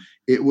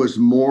 It was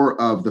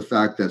more of the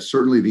fact that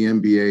certainly the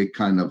NBA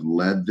kind of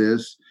led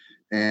this.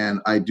 And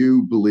I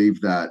do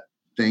believe that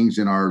things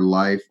in our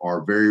life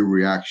are very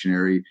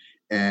reactionary.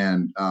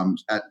 And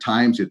at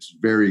times it's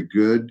very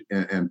good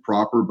and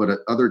proper, but at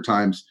other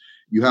times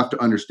you have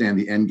to understand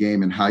the end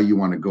game and how you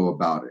want to go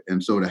about it.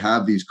 And so to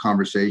have these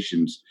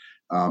conversations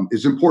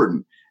is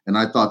important. And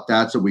I thought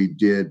that's what we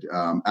did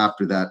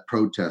after that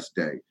protest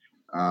day.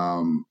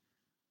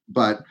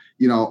 But,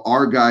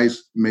 our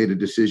guys made a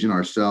decision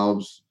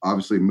ourselves,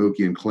 obviously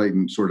Mookie and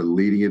Clayton sort of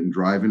leading it and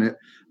driving it,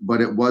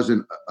 but it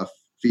wasn't a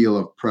feel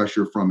of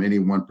pressure from any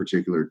one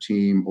particular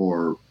team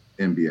or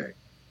NBA.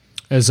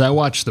 As I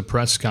watched the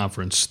press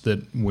conference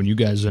that when you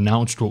guys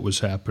announced what was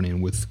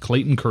happening with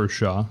Clayton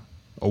Kershaw,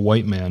 a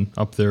white man,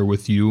 up there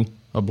with you,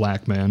 a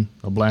black man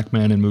in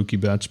Mookie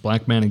Betts,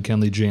 black man in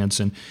Kenley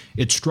Jansen,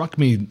 it struck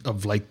me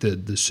of like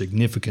the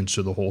significance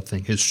of the whole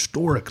thing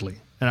historically.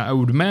 And I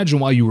would imagine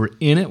while you were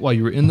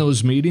in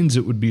those meetings,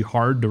 it would be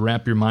hard to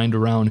wrap your mind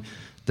around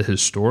the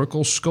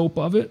historical scope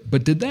of it.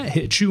 But did that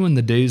hit you in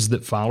the days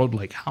that followed?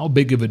 Like how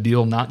big of a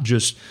deal, not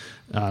just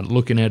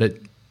looking at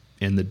it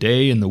in the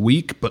day and the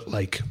week, but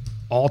like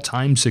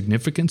all-time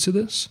significance of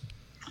this?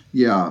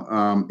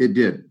 Yeah, it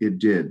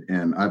did.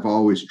 And I've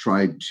always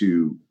tried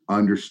to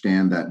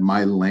understand that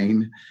my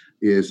lane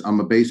is I'm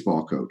a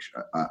baseball coach.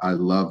 I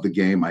love the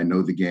game. I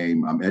know the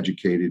game. I'm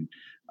educated.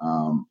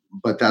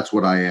 But that's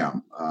what I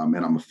am.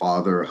 And I'm a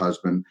father, a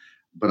husband.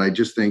 But I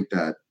just think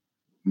that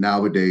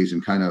nowadays,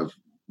 and kind of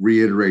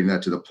reiterating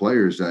that to the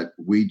players, that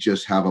we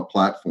just have a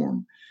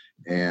platform.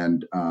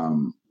 And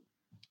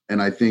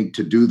And I think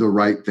to do the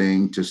right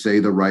thing, to say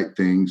the right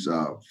things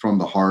from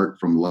the heart,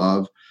 from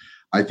love,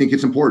 I think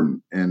it's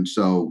important. And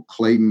so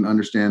Clayton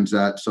understands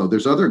that. So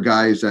there's other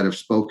guys that have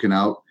spoken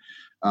out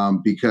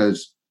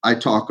because I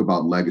talk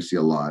about legacy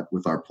a lot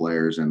with our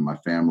players and my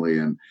family,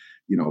 and,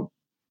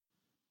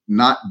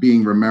 not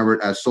being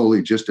remembered as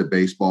solely just a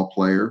baseball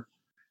player.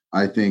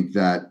 I think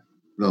that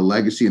the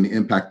legacy and the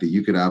impact that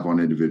you could have on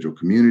individual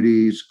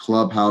communities,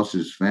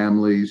 clubhouses,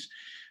 families,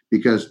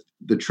 because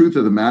the truth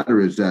of the matter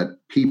is that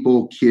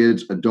people,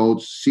 kids,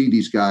 adults see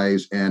these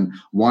guys and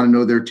want to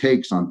know their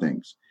takes on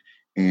things.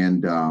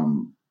 And,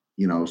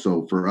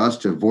 so for us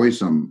to voice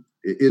them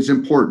is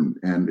important.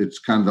 And it's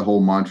kind of the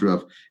whole mantra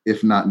of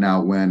if not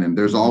now, when, and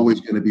there's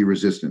always going to be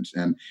resistance.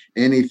 And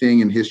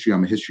anything in history,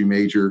 I'm a history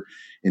major,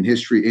 in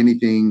history,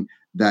 anything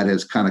that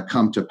has kind of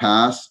come to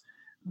pass,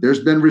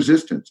 there's been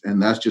resistance,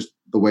 and that's just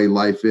the way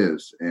life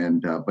is.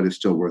 And, but it's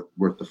still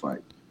worth the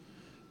fight.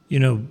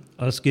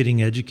 Us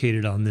getting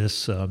educated on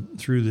this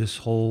through this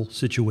whole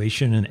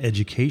situation and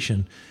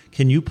education,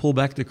 can you pull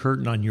back the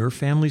curtain on your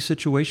family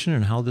situation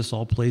and how this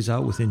all plays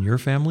out within your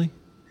family?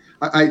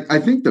 I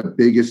think the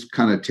biggest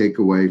kind of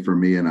takeaway for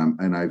me,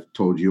 and I've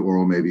told you,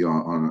 Oral, maybe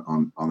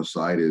on the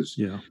side, is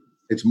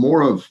it's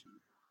more of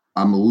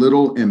I'm a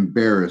little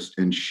embarrassed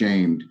and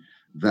shamed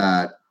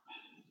that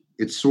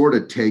it's sort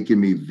of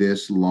taken me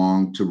this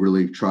long to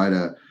really try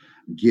to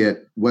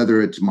get,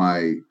 whether it's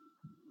my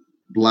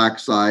Black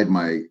side,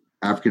 my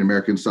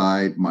African-American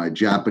side, my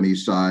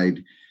Japanese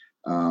side,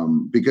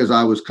 because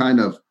I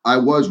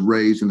was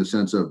raised in the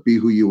sense of be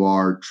who you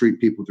are,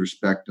 treat people with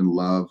respect and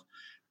love.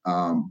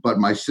 But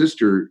my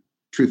sister,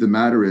 truth of the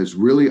matter is,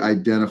 really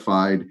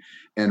identified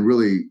and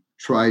really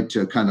tried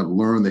to kind of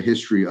learn the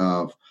history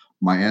of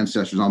my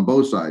ancestors on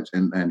both sides,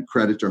 and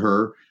credit to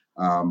her.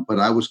 But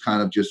I was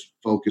kind of just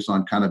focused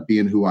on kind of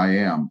being who I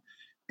am.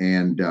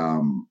 And,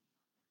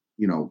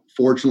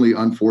 fortunately,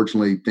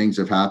 unfortunately, things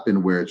have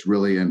happened where it's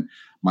really, and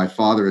my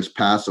father has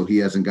passed, so he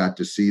hasn't got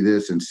to see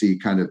this and see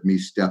kind of me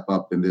step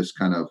up in this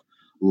kind of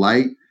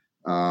light.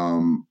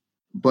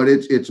 But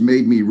it's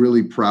made me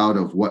really proud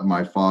of what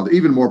my father,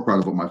 even more proud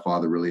of what my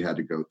father really had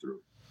to go through.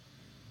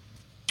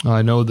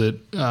 I know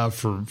that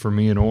for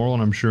me and Oral,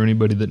 and I'm sure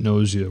anybody that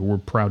knows you, we're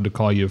proud to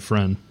call you a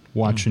friend,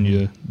 watching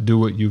you do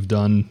what you've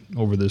done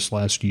over this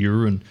last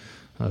year, and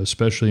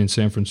especially in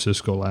San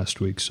Francisco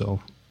last week.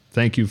 So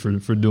thank you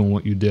for doing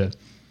what you did.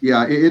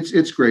 Yeah,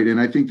 it's great. And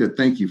I think that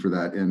thank you for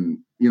that. And,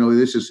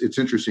 it's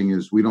interesting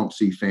is we don't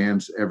see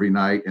fans every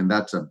night, and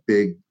that's a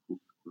big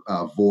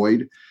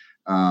void.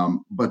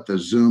 But the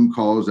Zoom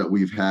calls that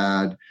we've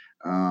had,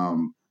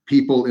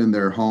 people in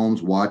their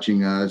homes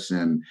watching us,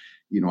 and,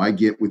 I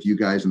get with you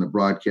guys in the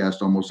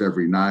broadcast almost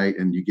every night,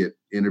 and you get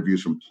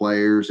interviews from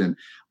players. And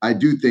I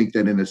do think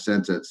that in a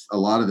sense that a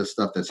lot of the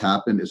stuff that's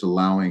happened is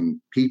allowing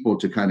people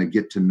to kind of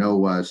get to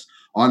know us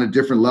on a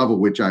different level,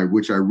 which I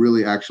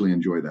really actually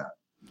enjoy that.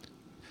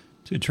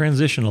 To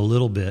transition a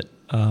little bit,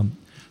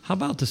 how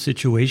about the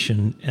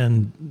situation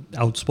and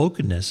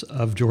outspokenness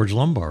of George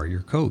Lumbar,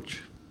 your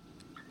coach?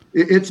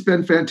 It's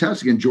been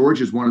fantastic. And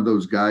George is one of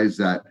those guys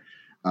that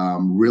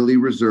really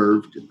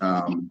reserved,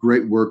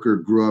 great worker,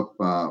 grew up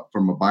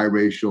from a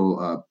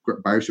biracial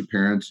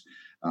parents,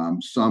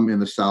 some in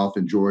the South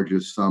in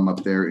Georgia, some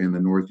up there in the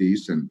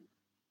Northeast, and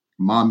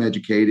mom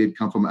educated,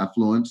 come from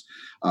affluence.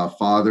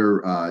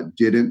 Father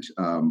didn't,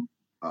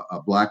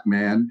 a Black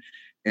man.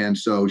 And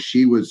so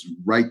she was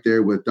right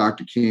there with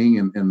Dr. King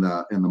in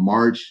the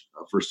march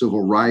for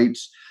civil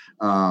rights,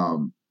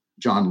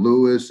 John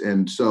Lewis.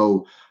 And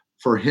so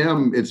for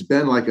him, it's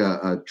been like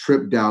a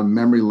trip down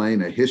memory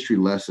lane, a history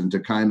lesson to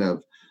kind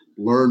of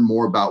learn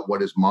more about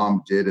what his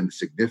mom did and the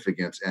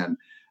significance. And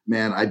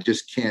man, I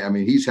just can't,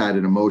 he's had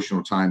an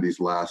emotional time these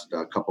last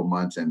couple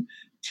months, and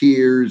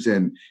tears,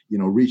 and,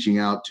 reaching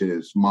out to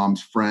his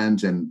mom's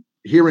friends and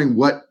hearing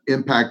what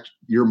impact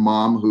your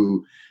mom,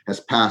 who has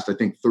passed, I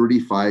think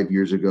 35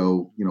 years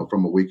ago,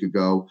 from a week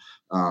ago,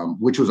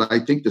 which was, I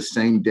think, the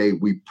same day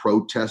we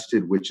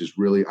protested, which is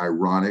really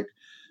ironic.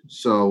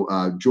 So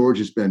George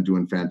has been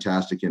doing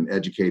fantastic in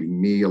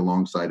educating me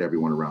alongside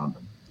everyone around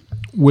him.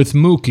 With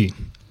Mookie,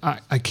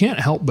 I can't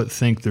help but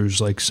think there's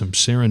like some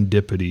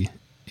serendipity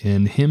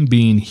in him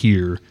being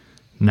here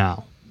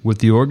now with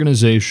the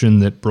organization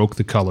that broke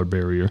the color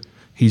barrier.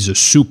 He's a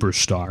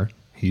superstar.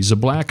 He's a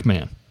Black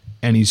man.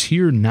 And he's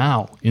here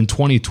now in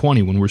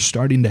 2020 when we're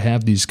starting to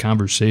have these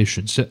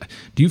conversations.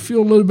 Do you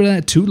feel a little bit of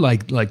that too?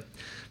 Like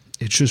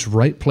it's just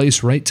right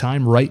place, right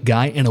time, right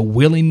guy, and a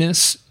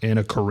willingness and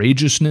a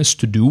courageousness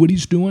to do what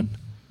he's doing?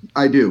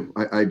 I do.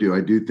 I do.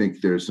 I do think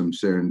there's some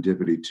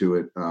serendipity to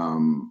it.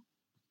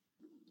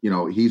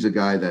 He's a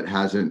guy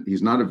that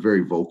he's not a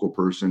very vocal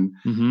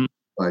person,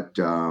 but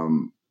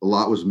a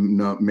lot was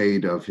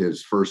made of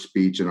his first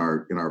speech in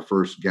our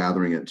first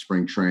gathering at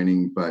spring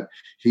training, but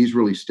he's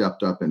really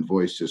stepped up and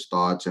voiced his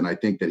thoughts. And I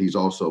think that he's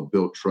also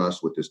built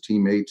trust with his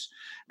teammates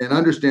and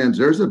understands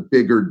there's a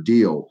bigger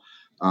deal.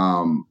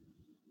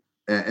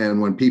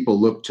 And when people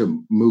look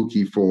to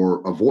Mookie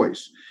for a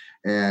voice,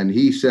 and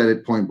he said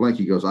it point blank,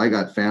 he goes, I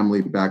got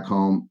family back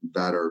home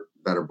that are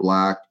that are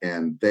black,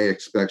 and they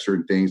expect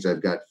certain things.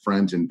 I've got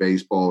friends in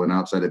baseball and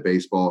outside of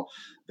baseball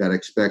that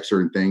expect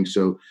certain things.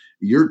 So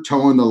you're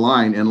towing the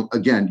line. And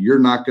again, you're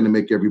not going to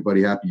make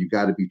everybody happy. You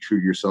got to be true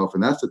to yourself.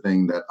 And that's the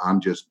thing that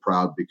I'm just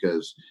proud,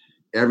 because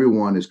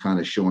everyone is kind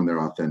of showing their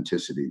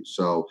authenticity.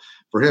 So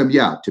for him,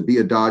 to be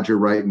a Dodger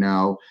right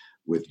now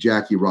with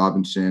Jackie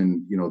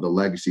Robinson, the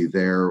legacy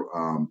there,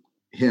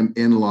 him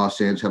in Los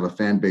Angeles, have a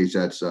fan base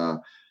that's, a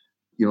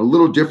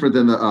little different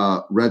than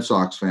the Red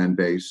Sox fan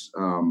base.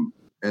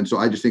 And so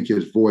I just think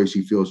his voice,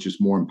 he feels just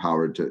more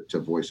empowered to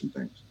voice some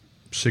things.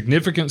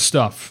 Significant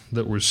stuff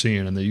that we're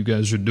seeing and that you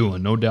guys are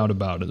doing, no doubt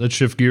about it. Let's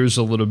shift gears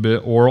a little bit.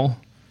 Oral,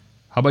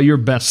 how about your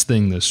best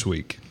thing this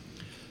week?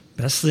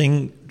 Best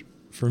thing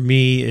for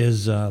me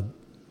is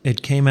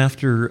it came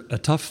after a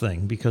tough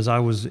thing, because I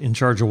was in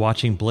charge of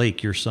watching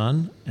Blake, your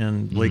son,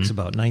 and Blake's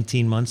about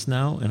 19 months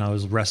now, and I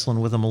was wrestling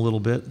with him a little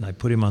bit, and I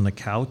put him on the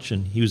couch,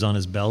 and he was on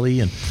his belly,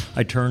 and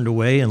I turned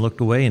away and looked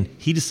away, and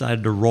he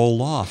decided to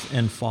roll off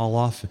and fall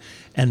off.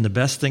 And the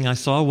best thing I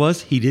saw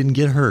was he didn't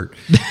get hurt.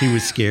 He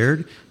was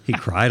scared. He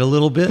cried a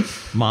little bit.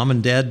 Mom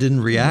and Dad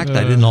didn't react.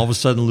 I didn't all of a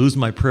sudden lose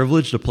my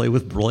privilege to play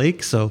with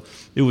Blake, so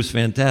it was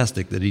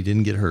fantastic that he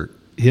didn't get hurt.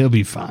 He'll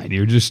be fine.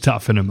 You're just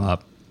toughing him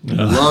up.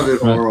 Love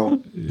it,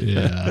 Oral.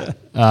 Yeah.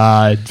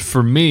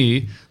 For me,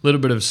 a little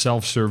bit of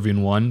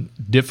self-serving one.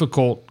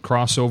 Difficult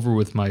crossover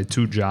with my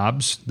two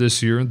jobs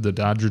this year, the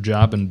Dodger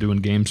job and doing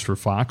games for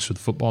Fox with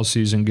football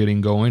season getting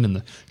going and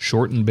the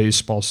shortened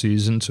baseball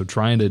season, so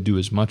trying to do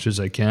as much as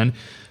I can.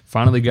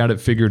 Finally got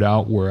it figured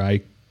out where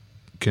I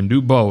can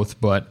do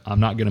both, but I'm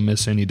not going to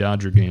miss any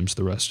Dodger games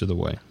the rest of the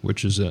way,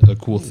 which is a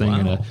cool thing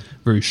in a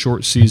very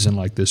short season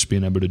like this,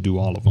 being able to do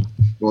all of them.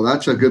 Well,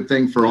 that's a good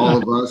thing for all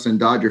of us and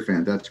Dodger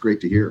fans. That's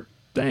great to hear.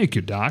 Thank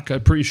you, Doc. I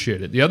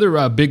appreciate it. The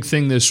other big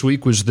thing this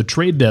week was the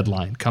trade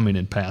deadline coming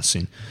and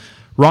passing.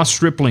 Ross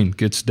Stripling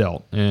gets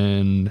dealt,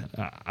 and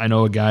I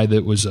know a guy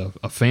that was a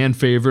fan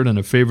favorite and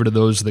a favorite of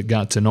those that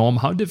got to know him.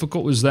 How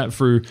difficult was that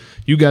for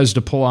you guys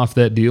to pull off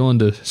that deal and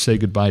to say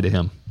goodbye to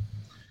him?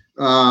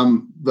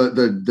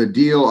 The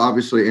deal,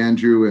 obviously,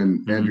 Andrew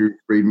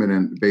Friedman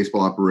and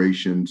baseball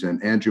operations,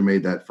 and Andrew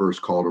made that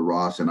first call to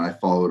Ross, and I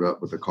followed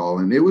up with a call,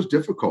 and it was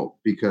difficult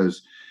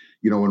because,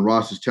 when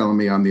Ross is telling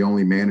me I'm the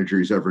only manager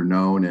he's ever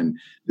known, and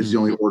this is the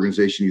only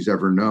organization he's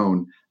ever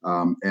known,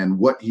 and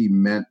what he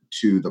meant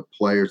to the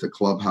players, the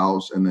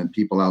clubhouse, and then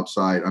people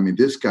outside. I mean,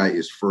 this guy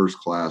is first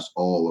class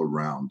all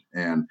around,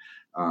 and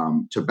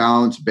to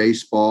balance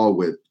baseball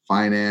with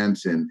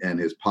finance and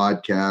his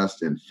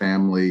podcast and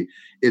family,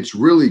 it's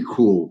really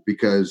cool,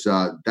 because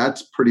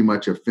that's pretty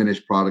much a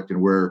finished product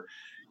and where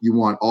you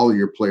want all of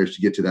your players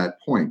to get to that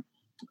point.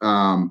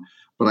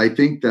 But I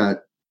think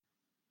that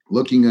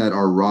looking at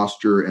our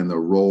roster and the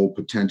role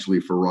potentially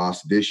for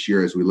Ross this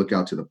year, as we look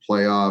out to the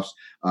playoffs,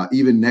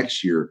 even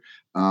next year,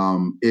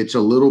 it's a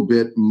little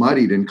bit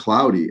muddied and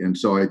cloudy. And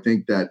so I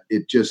think that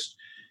it just,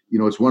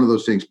 it's one of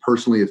those things.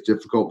 Personally, it's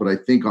difficult, but I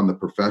think on the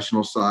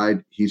professional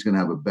side, he's going to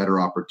have a better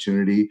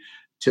opportunity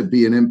to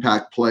be an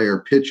impact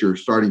player,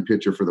 starting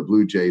pitcher for the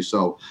Blue Jays.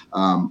 So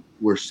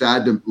we're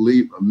sad to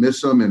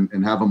miss him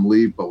and have him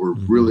leave, but we're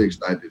really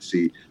excited to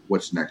see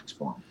what's next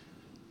for him.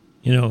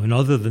 And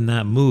other than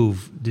that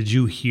move, did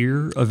you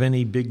hear of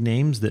any big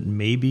names that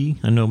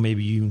I know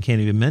maybe you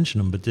can't even mention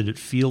them, but did it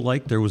feel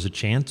like there was a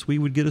chance we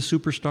would get a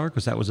superstar?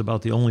 Because that was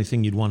about the only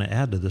thing you'd want to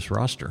add to this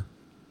roster.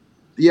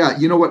 Yeah,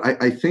 you know what?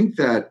 I think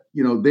that,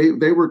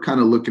 they were kind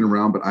of looking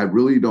around, but I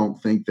really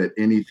don't think that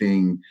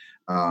anything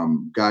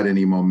got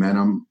any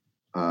momentum,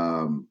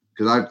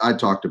 because I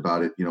talked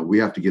about it. We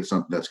have to get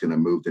something that's going to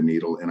move the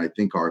needle. And I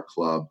think our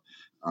club,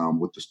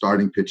 with the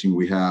starting pitching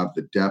we have,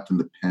 the depth in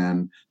the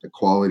pen, the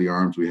quality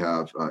arms we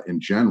have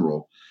in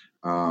general,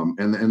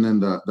 and then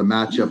the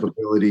matchup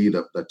ability,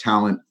 the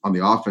talent on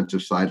the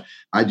offensive side,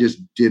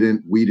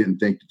 we didn't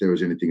think that there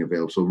was anything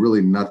available. So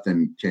really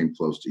nothing came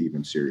close to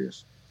even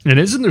serious. And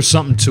isn't there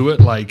something to it,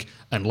 like,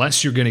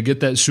 unless you're going to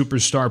get that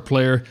superstar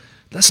player,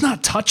 let's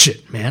not touch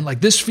it, man. Like,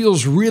 this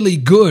feels really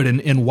good,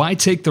 and why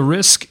take the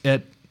risk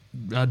at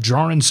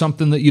jarring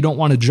something that you don't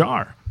want to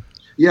jar?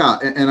 Yeah,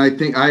 and I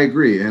think I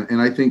agree.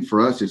 And I think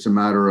for us, it's a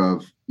matter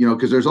of,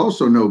 because there's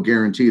also no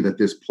guarantee that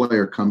this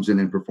player comes in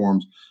and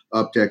performs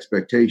up to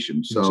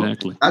expectations. So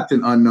exactly. That's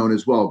an unknown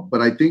as well.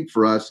 But I think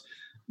for us,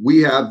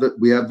 we have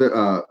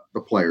the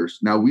players.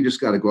 Now we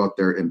just got to go out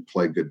there and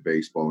play good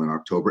baseball in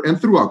October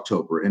and through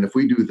October. And if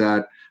we do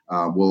that,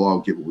 we'll all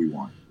get what we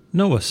want.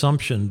 No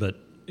assumption, but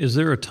is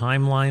there a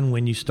timeline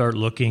when you start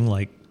looking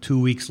like 2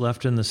 weeks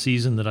left in the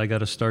season that I got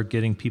to start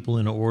getting people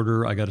in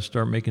order? I got to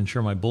start making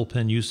sure my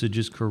bullpen usage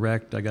is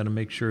correct. I got to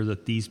make sure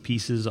that these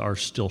pieces are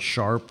still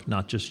sharp,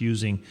 not just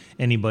using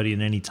anybody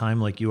at any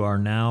time like you are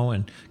now,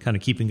 and kind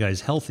of keeping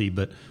guys healthy,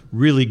 but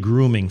really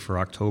grooming for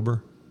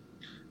October.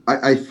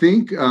 I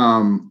think,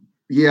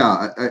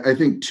 I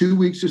think 2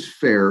 weeks is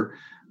fair.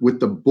 With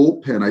the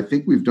bullpen, I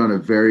think we've done a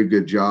very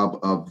good job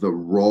of the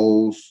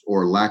roles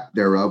or lack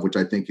thereof, which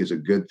I think is a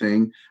good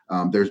thing.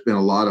 There's been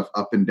a lot of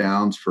up and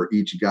downs for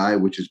each guy,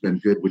 which has been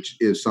good, which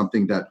is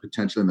something that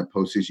potentially in the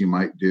postseason you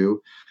might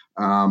do.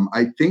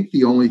 I think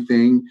the only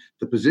thing,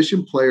 the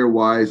position player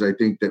wise, I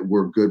think that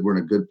we're good. We're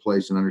in a good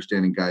place in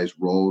understanding guys'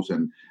 roles,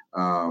 and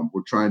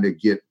we're trying to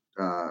get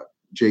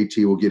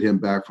JT. We'll get him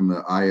back from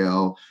the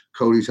IL.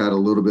 Cody's had a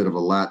little bit of a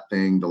lat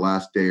thing the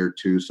last day or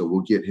two, so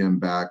we'll get him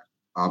back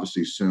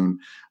obviously soon.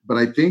 But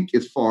I think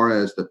as far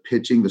as the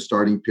pitching, the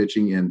starting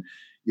pitching, and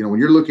when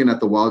you're looking at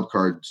the wild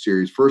card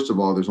series, first of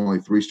all, there's only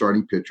 3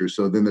 starting pitchers.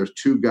 So then there's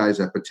 2 guys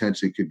that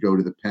potentially could go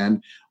to the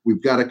pen.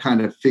 We've got to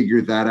kind of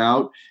figure that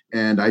out.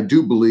 And I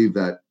do believe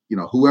that,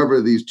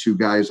 whoever these 2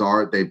 guys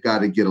are, they've got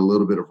to get a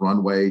little bit of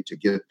runway to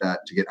get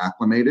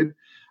acclimated.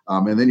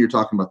 And then you're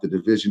talking about the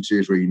division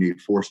series where you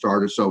need 4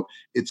 starters. So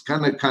it's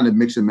kind of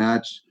mix and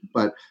match,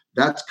 but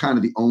that's kind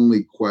of the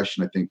only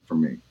question I think for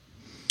me.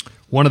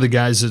 One of the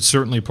guys that's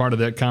certainly part of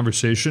that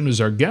conversation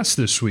is our guest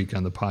this week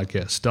on the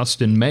podcast,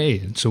 Dustin May.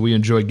 And so we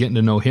enjoy getting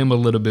to know him a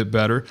little bit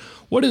better.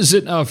 What is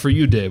it for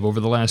you, Dave, over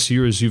the last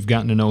year as you've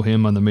gotten to know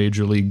him on the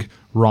Major League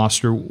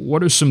roster?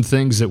 What are some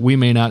things that we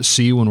may not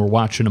see when we're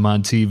watching him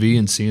on TV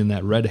and seeing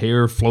that red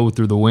hair flow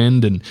through the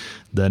wind and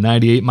the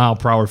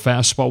 98-mile-per-hour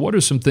fastball? What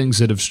are some things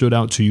that have stood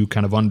out to you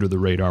kind of under the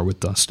radar with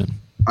Dustin?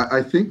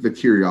 I think the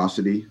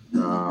curiosity.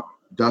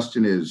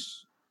 Dustin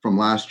is, from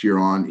last year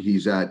on,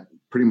 he's at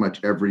pretty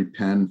much every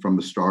pen from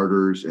the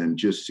starters, and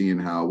just seeing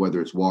how, whether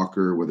it's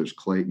Walker, whether it's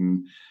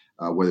Clayton,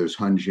 whether it's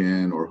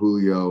Hyun-Jin or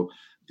Julio,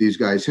 these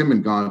guys, him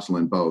and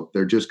Gonsolin both,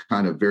 they're just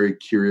kind of very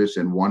curious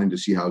and wanting to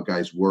see how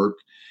guys work.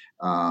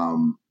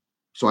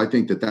 So I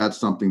think that that's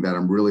something that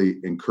I'm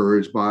really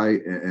encouraged by,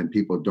 and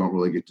people don't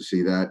really get to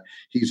see that.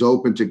 He's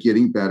open to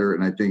getting better,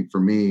 and I think for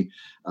me,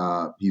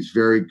 he's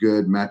very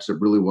good, matches up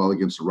really well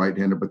against the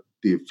right-hander, but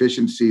the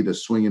efficiency, the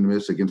swing and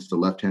miss against the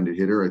left-handed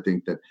hitter, I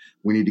think that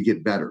we need to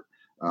get better.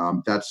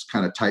 That's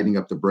kind of tightening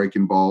up the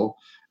breaking ball,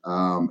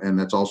 and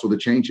that's also the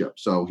changeup.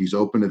 So he's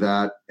open to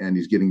that, and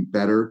he's getting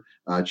better,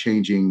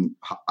 changing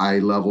eye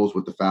levels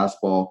with the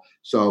fastball.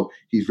 So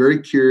he's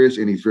very curious,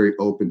 and he's very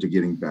open to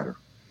getting better.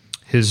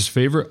 His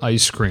favorite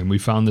ice cream, we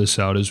found this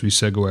out as we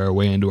segue our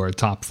way into our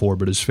top 4,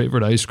 but his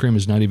favorite ice cream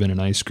is not even an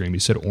ice cream. He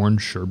said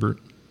orange sherbet.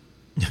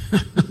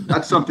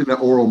 That's something that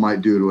Oral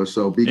might do to us,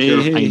 so be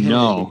careful. I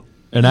know.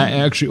 And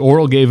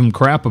Oral gave him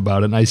crap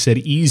about it, and I said,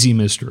 easy,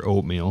 Mr.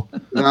 Oatmeal.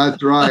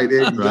 That's right,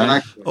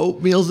 exactly.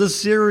 Oatmeal's a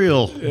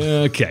cereal.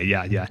 Okay,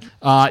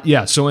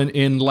 yeah. So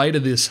in light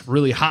of this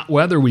really hot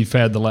weather we've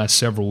had the last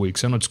several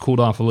weeks, I know it's cooled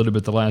off a little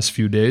bit the last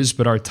few days,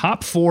 but our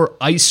top 4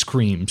 ice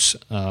creams,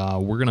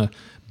 we're going to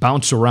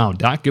bounce around.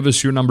 Doc, give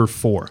us your number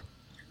 4.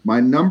 My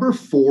number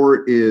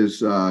 4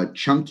 is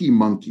Chunky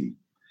Monkey.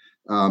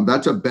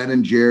 That's a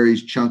Ben &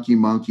 Jerry's Chunky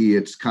Monkey.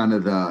 It's kind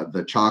of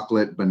the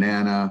chocolate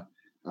banana.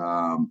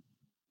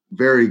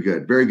 Very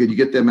good. Very good. You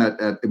get them at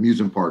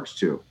amusement parks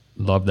too.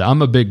 Love that.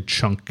 I'm a big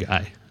chunk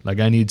guy.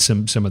 Like I need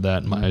some of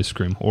that in my ice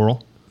cream.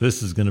 Oral?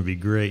 This is going to be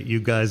great. You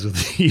guys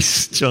with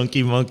these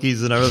chunky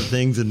monkeys and other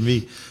things, and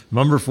me.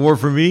 Number 4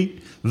 for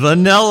me,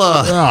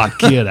 vanilla. Oh,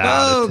 get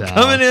out of town.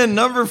 Coming in,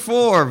 number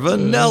 4,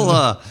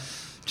 vanilla.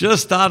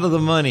 Just out of the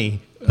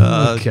money.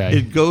 Okay.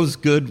 It goes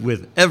good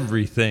with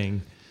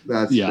everything.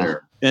 That's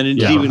fair. And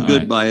it's even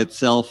good by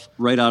itself,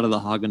 right out of the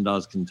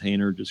Haagen-Dazs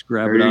container. Just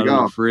grab it out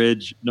of the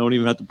fridge. Don't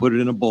even have to put it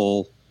in a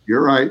bowl.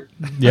 You're right.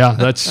 Yeah,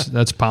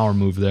 that's power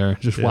move there.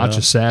 Just watch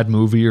a sad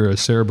movie or a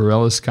Sarah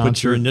Bareilles concert.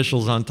 Put your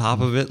initials on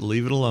top of it.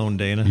 Leave it alone,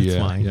 Dana. It's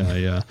fine.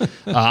 Yeah.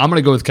 I'm going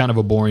to go with kind of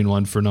a boring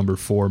one for number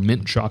 4,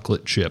 mint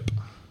chocolate chip.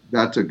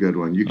 That's a good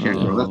one. You can't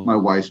go. That's my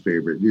wife's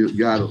favorite. You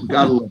gotta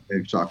love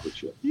mint chocolate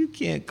chip. You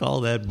can't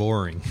call that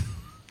boring.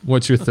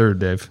 What's your 3rd,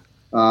 Dave?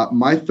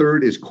 My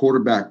 3rd is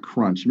quarterback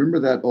crunch. Remember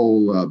that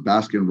old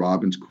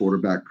Baskin-Robbins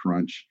quarterback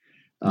crunch?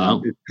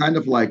 No. It's kind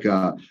of like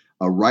a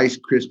Rice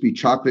Krispie,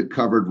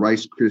 chocolate-covered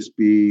Rice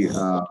Krispie.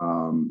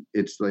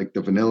 It's like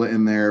the vanilla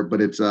in there,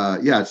 but it's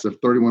the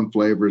 31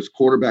 flavors.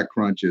 Quarterback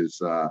crunch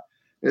is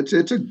it's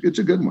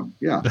a good one.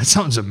 Yeah, that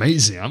sounds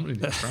amazing. I'm going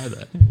to try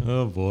that.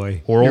 Oh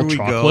boy, oral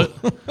chocolate?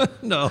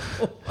 No,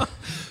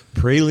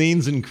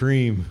 pralines and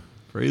cream.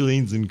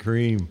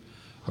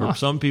 Or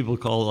some people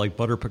call it like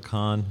butter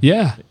pecan.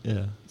 Yeah.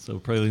 So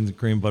pralines and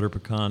cream, butter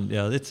pecan.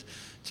 Yeah, it's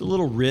a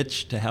little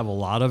rich to have a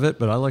lot of it,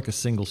 but I like a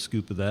single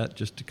scoop of that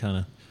just to kind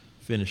of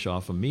finish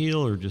off a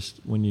meal, or just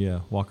when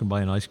you're walking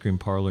by an ice cream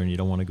parlor and you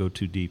don't want to go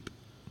too deep.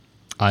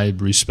 I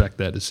respect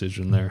that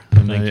decision there.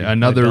 And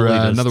another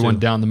one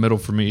down the middle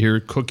for me here,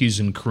 cookies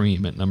and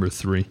cream at number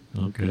 3.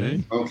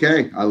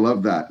 Okay, I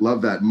love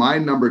that. My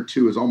number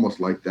 2 is almost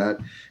like that.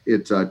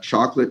 It's a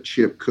chocolate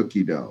chip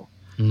cookie dough.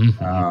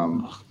 Mm-hmm.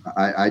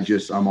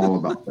 I'm all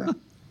about that.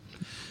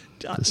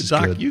 Doc,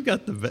 good. You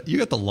got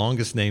the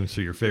longest names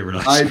for your favorite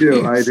ice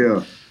I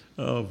do.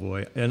 Oh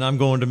boy. And I'm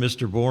going to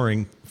Mr.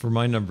 Boring for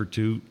my number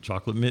 2,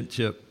 chocolate mint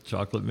chip.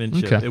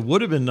 Okay. It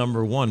would have been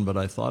number 1, but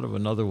I thought of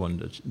another one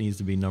that needs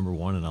to be number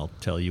 1, and I'll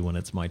tell you when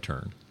it's my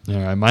turn. All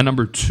right, my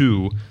number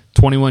 2,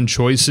 21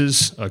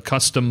 Choices, a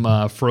custom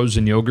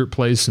frozen yogurt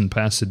place in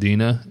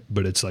Pasadena,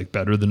 but it's like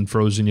better than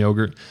frozen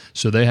yogurt.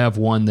 So they have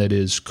one that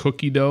is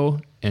cookie dough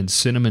and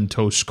cinnamon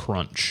toast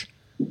crunch.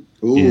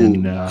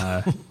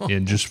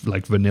 in just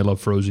like vanilla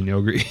frozen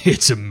yogurt.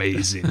 It's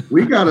amazing.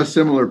 We got a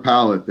similar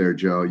palate there,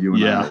 Joe. You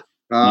and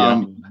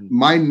I.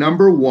 My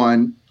number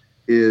one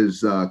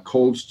is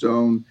Cold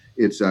Stone.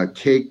 It's a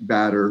cake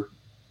batter,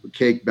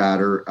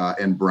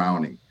 and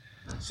brownie.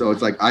 So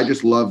it's like I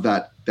just love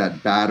that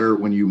batter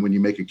when you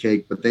make a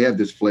cake. But they have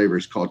this flavor.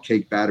 It's called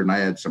cake batter, and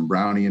I add some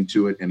brownie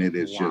into it, and it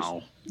is just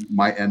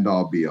my end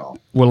all be all.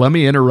 Well, let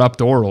me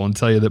interrupt Oral and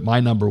tell you that my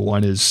number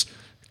one is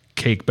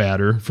cake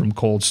batter from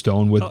Cold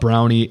Stone with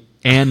brownie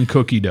and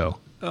cookie dough.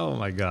 Oh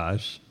my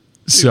gosh!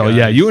 So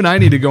yeah, you and I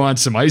need to go on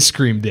some ice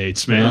cream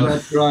dates, man.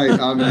 That's right.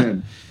 I'm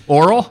in.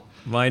 Oral.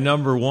 My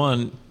number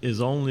one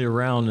is only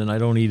around, and I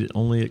don't eat it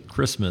only at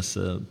Christmas.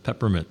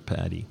 Peppermint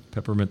patty,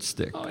 peppermint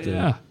stick. Oh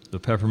yeah. The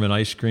peppermint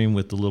ice cream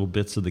with the little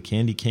bits of the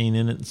candy cane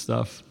in it and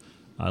stuff.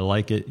 I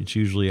like it. It's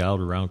usually out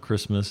around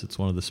Christmas. It's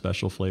one of the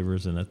special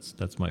flavors, and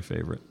that's my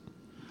favorite.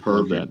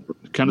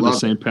 Perfect. Kind of the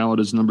same palate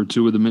as number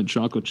 2 with the mint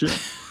chocolate chip.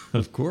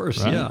 Of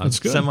course, right? Yeah. That's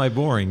good.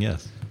 Semi-boring,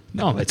 yes.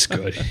 No, that's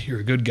good. You're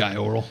a good guy,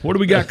 Oral. What do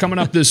we got coming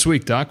up this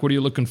week, Doc? What are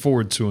you looking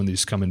forward to in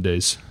these coming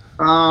days?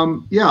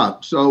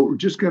 So we're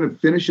just going to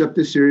finish up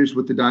this series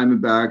with the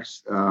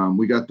Diamondbacks.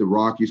 We got the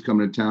Rockies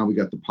coming to town. We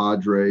got the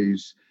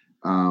Padres.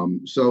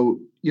 So,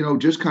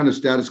 just kind of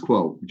status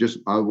quo.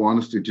 I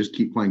want us to just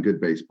keep playing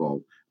good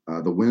baseball.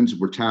 The wins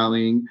we're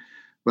tallying,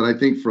 but I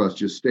think for us,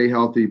 just stay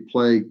healthy,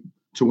 play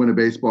to win a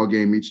baseball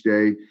game each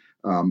day.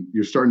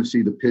 You're starting to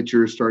see the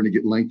pitchers starting to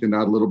get lengthened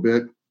out a little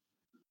bit.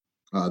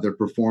 They're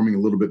performing a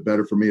little bit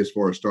better for me as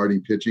far as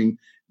starting pitching.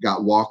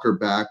 Got Walker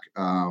back,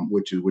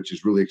 which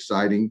is really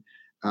exciting.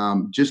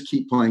 Just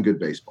keep playing good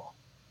baseball.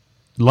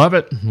 Love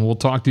it. We'll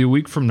talk to you a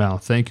week from now.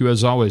 Thank you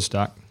as always,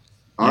 Doc.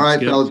 All right,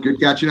 fellas. Good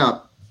catching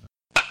up.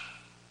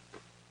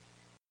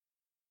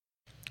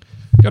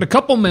 Got a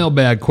couple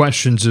mailbag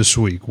questions this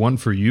week. One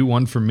for you,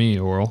 one for me,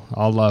 Oral.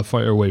 I'll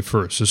fire away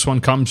first. This one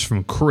comes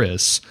from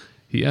Chris.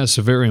 He asks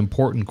a very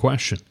important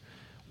question.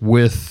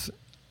 With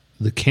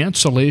the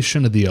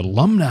cancellation of the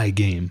alumni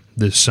game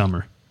this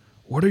summer,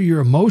 what are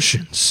your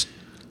emotions?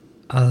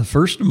 The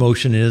first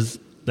emotion is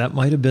that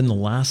might have been the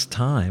last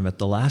time at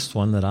the last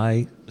one that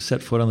I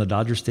set foot on the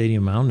Dodger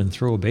Stadium mound and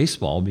throw a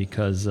baseball,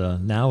 because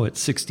now at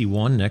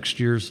 61, next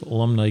year's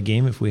alumni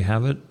game, if we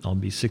have it, I'll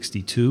be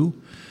 62.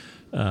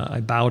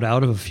 I bowed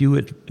out of a few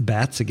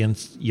at-bats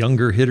against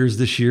younger hitters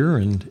this year,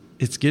 and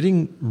it's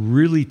getting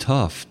really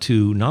tough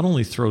to not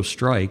only throw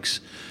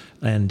strikes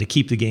and to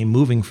keep the game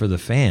moving for the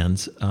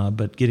fans,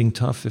 but getting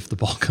tough if the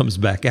ball comes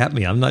back at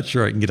me. I'm not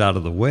sure I can get out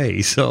of the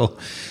way, so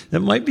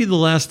that might be the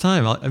last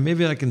time.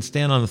 Maybe I can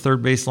stand on the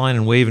third base line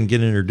and wave and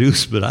get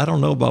introduced, but I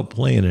don't know about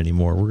playing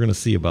anymore. We're going to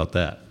see about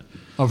that.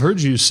 I've heard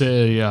you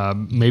say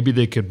maybe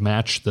they could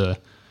match the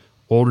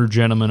older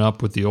gentleman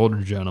up with the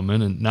older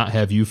gentleman and not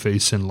have you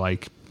facing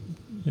like,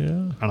 I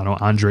don't know,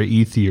 Andre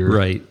Ethier.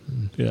 Right,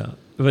 yeah.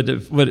 But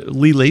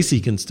Lee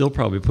Lacy can still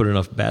probably put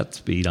enough bat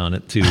speed on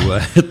it to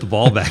hit the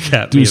ball back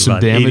at me some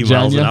about damage 80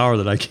 miles on an you? hour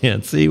that I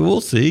can't see.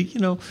 We'll see.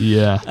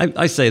 Yeah.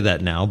 I say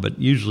that now, but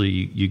usually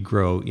you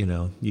grow.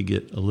 You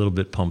get a little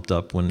bit pumped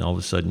up when all of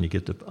a sudden you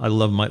get to. I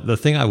love the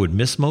thing I would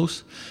miss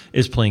most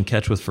is playing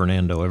catch with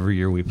Fernando. Every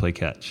year we play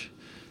catch,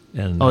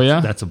 and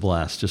that's a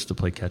blast just to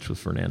play catch with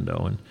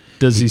Fernando. And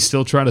does he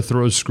still try to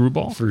throw a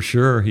screwball? For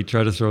sure. He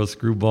tried to throw a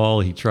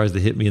screwball. He tries to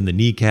hit me in the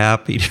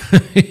kneecap.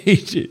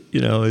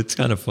 It's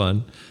kind of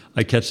fun.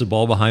 I catch the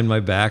ball behind my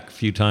back a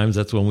few times.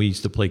 That's when we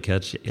used to play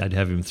catch. I'd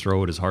have him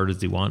throw it as hard as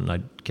he wanted, and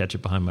I'd catch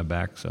it behind my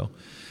back. So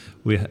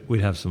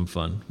we'd have some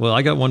fun. Well,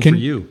 I got one for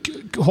you.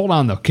 Hold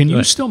on, though. Can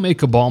you still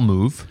make a ball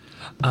move?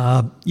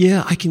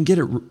 Yeah, I can get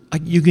it.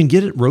 You can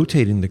get it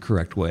rotating the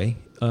correct way.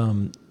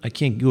 I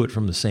can't do it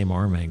from the same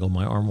arm angle.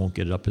 My arm won't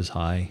get up as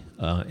high.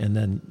 And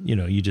then,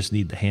 you just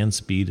need the hand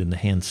speed and the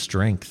hand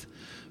strength.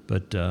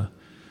 But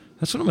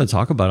that's what I'm going to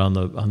talk about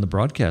on the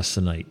broadcast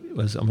tonight.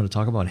 I'm going to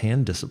talk about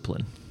hand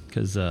discipline,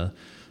 because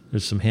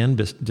there's some hand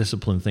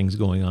discipline things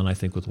going on, I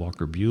think, with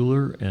Walker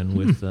Buehler and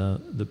with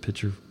the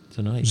pitcher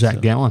tonight.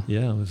 Zach Gallen.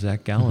 Yeah, with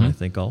Zach Gallen, I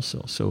think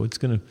also. So it's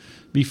going to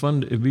be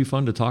fun. It'd be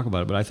fun to talk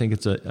about it, but I think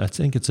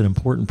it's an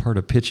important part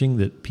of pitching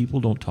that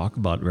people don't talk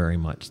about very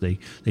much. They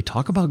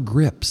talk about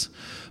grips,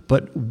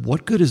 but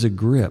what good is a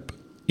grip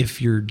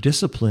if your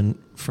discipline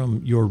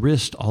from your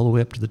wrist all the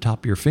way up to the top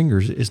of your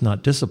fingers is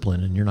not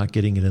discipline, and you're not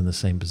getting it in the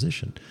same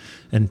position?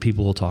 And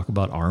people will talk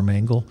about arm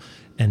angle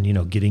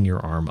and getting your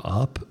arm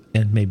up,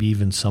 and maybe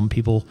even some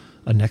people,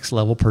 a next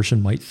level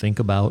person, might think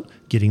about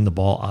getting the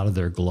ball out of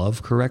their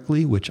glove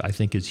correctly, which I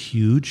think is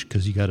huge,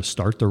 because you got to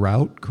start the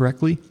route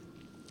correctly.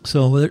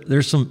 So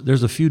there's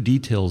a few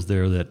details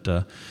there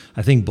that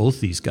I think both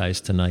these guys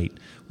tonight,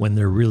 when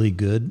they're really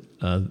good,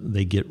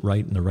 they get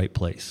right in the right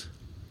place.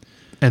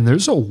 And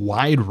there's a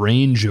wide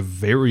range of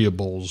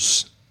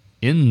variables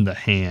in the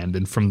hand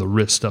and from the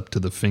wrist up to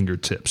the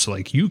fingertips.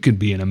 Like, you could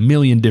be in a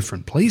million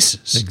different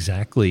places.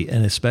 Exactly.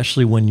 And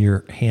especially when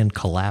your hand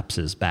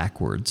collapses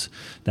backwards,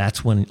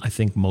 that's when I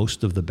think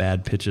most of the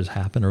bad pitches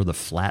happen, or the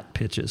flat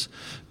pitches.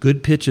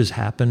 Good pitches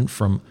happen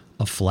from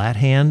a flat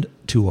hand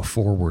to a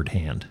forward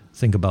hand.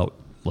 Think about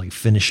like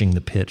finishing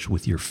the pitch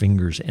with your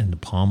fingers and the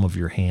palm of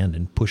your hand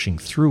and pushing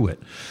through it.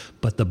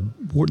 But the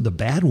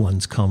bad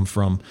ones come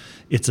from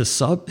it's a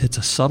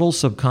subtle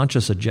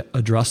subconscious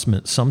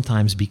adjustment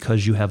sometimes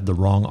because you have the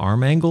wrong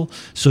arm angle.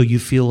 So you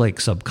feel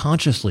like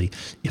subconsciously,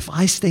 if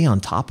I stay on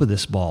top of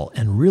this ball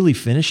and really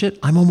finish it,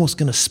 I'm almost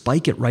going to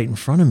spike it right in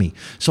front of me.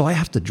 So I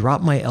have to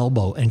drop my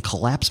elbow and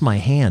collapse my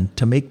hand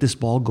to make this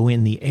ball go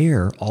in the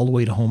air all the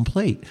way to home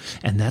plate.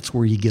 And that's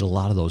where you get a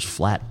lot of those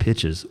flat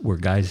pitches where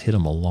guys hit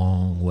them a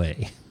long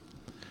way.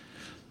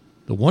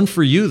 The one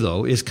for you,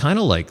 though, is kind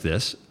of like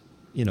this.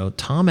 You know,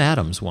 Tom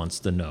Adams wants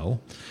to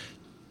know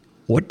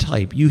what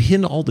type, you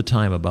hint all the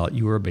time about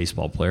you were a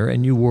baseball player,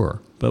 and you were,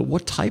 but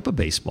what type of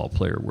baseball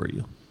player were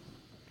you?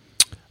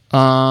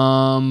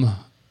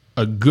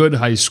 A good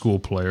high school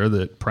player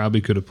that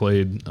probably could have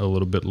played a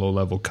little bit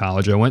low-level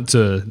college. I went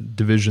to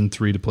Division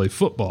III to play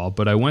football,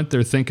 but I went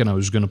there thinking I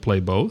was going to play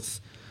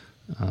both.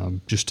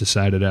 Just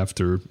decided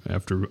after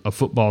a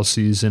football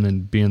season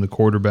and being the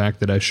quarterback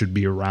that I should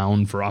be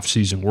around for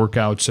off-season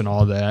workouts and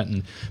all that,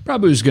 and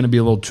probably was going to be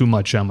a little too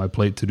much on my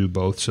plate to do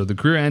both. So the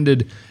career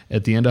ended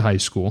at the end of high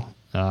school.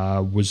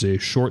 Was a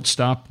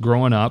shortstop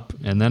growing up,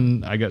 and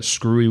then I got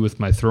screwy with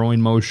my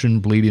throwing motion,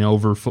 bleeding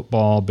over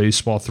football,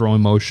 baseball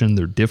throwing motion.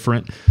 They're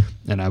different,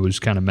 and I was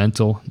kind of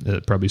mental.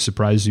 It probably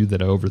surprised you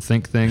that I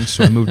overthink things,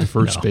 so I moved to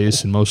first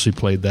base and mostly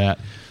played that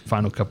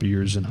final couple of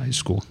years in high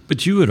school.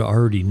 But you had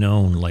already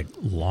known like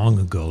long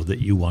ago that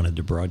you wanted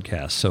to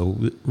broadcast,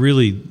 so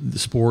really the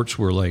sports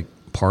were like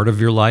part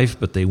of your life,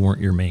 but they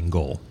weren't your main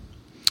goal.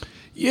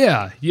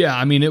 Yeah.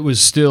 I mean, it was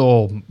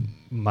still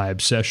my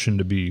obsession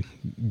to be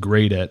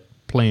great at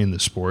playing the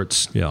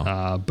sports.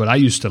 Yeah. But I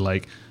used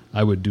to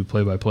I would do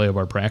play-by-play of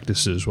our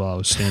practices while I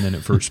was standing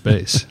at first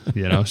base,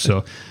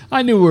 so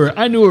I knew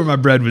where my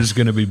bread was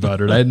going to be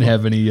buttered. I didn't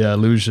have any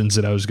illusions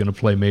that I was going to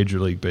play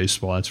Major League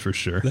Baseball, that's for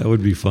sure. That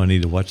would be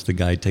funny to watch the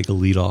guy take a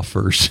lead off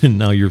first, and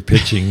now you're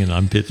pitching and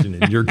I'm pitching,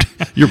 and you're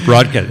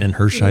broadcasting, and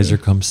Hershiser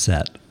comes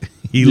set.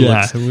 He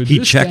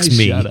checks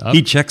me.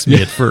 He checks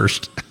me at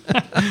first.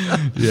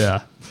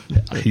 Yeah.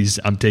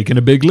 I'm taking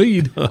a big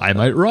lead. I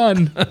might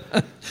run.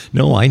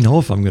 No, I know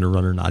if I'm going to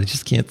run or not. I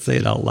just can't say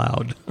it out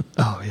loud.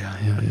 Oh,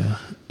 yeah.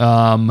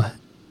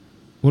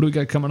 What do we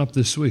got coming up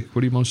this week?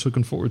 What are you most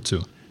looking forward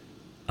to?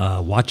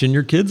 Watching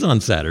your kids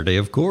on Saturday,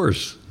 of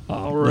course.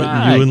 All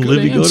right. Let you and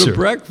Libby go to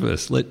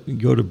breakfast. Let you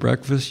go to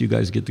breakfast. You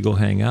guys get to go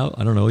hang out.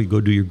 I don't know. You go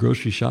do your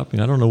grocery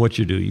shopping. I don't know what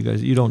you do.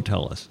 You don't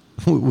tell us.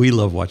 We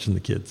love watching the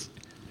kids.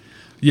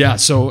 Yeah,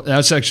 so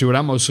that's actually what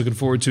I'm most looking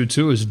forward to,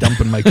 too, is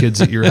dumping my kids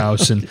at your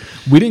house. And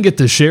we didn't get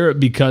to share it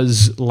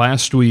because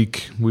last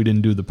week we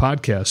didn't do the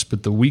podcast,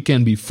 but the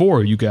weekend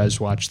before you guys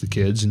watched the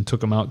kids and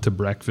took them out to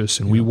breakfast,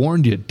 and we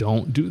warned you,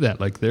 don't do that.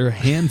 Like, they're a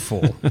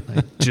handful.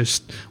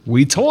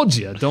 We told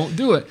you, don't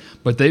do it.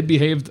 But they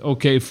behaved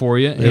okay for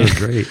you. They were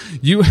great.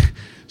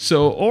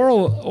 So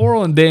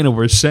Oral and Dana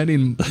were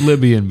sending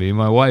Libby and me,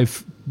 my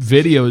wife,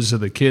 videos of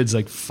the kids,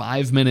 like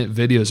 5-minute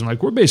videos. I'm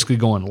like, we're basically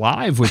going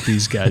live with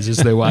these guys as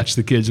they watch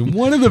the kids. And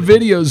one of the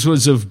videos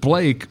was of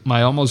Blake,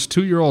 my almost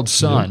 2-year-old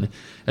son. Yep.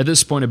 At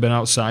this point, had been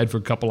outside for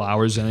a couple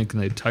hours, I think,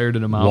 and they tired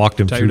him out.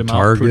 Walked him through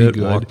Target,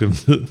 walked him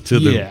to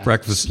the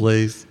breakfast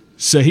place.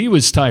 So he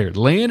was tired,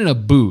 laying in a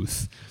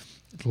booth,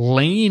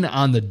 laying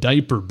on the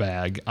diaper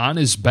bag on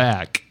his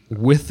back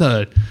with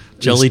a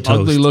jelly toast,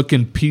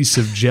 ugly-looking piece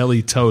of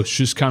jelly toast,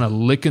 just kind of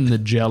licking the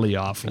jelly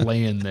off,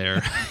 laying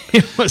there.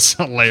 It was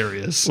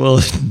hilarious. Well,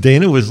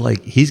 Dana was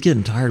like, he's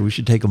getting tired. We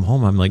should take him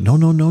home. I'm like,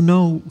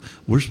 no.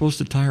 We're supposed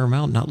to tire him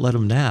out, not let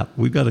him nap.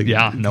 We've got to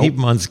keep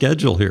him on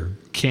schedule here.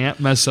 Can't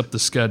mess up the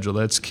schedule.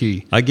 That's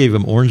key. I gave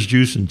him orange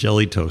juice and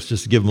jelly toast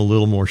just to give him a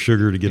little more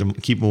sugar to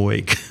keep him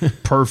awake.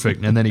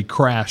 Perfect. And then he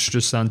crashed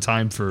just on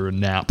time for a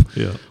nap.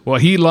 Yeah. Well,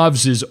 he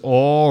loves his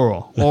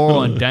Oral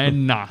and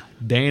Dana.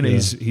 Dana, yeah.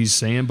 He's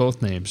saying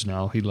both names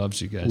now. He loves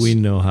you guys. We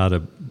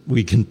know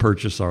we can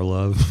purchase our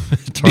love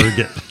at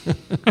Target.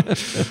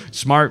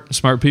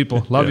 Smart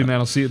people. Love you, man.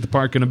 I'll see you at the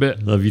park in a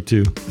bit. Love you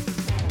too.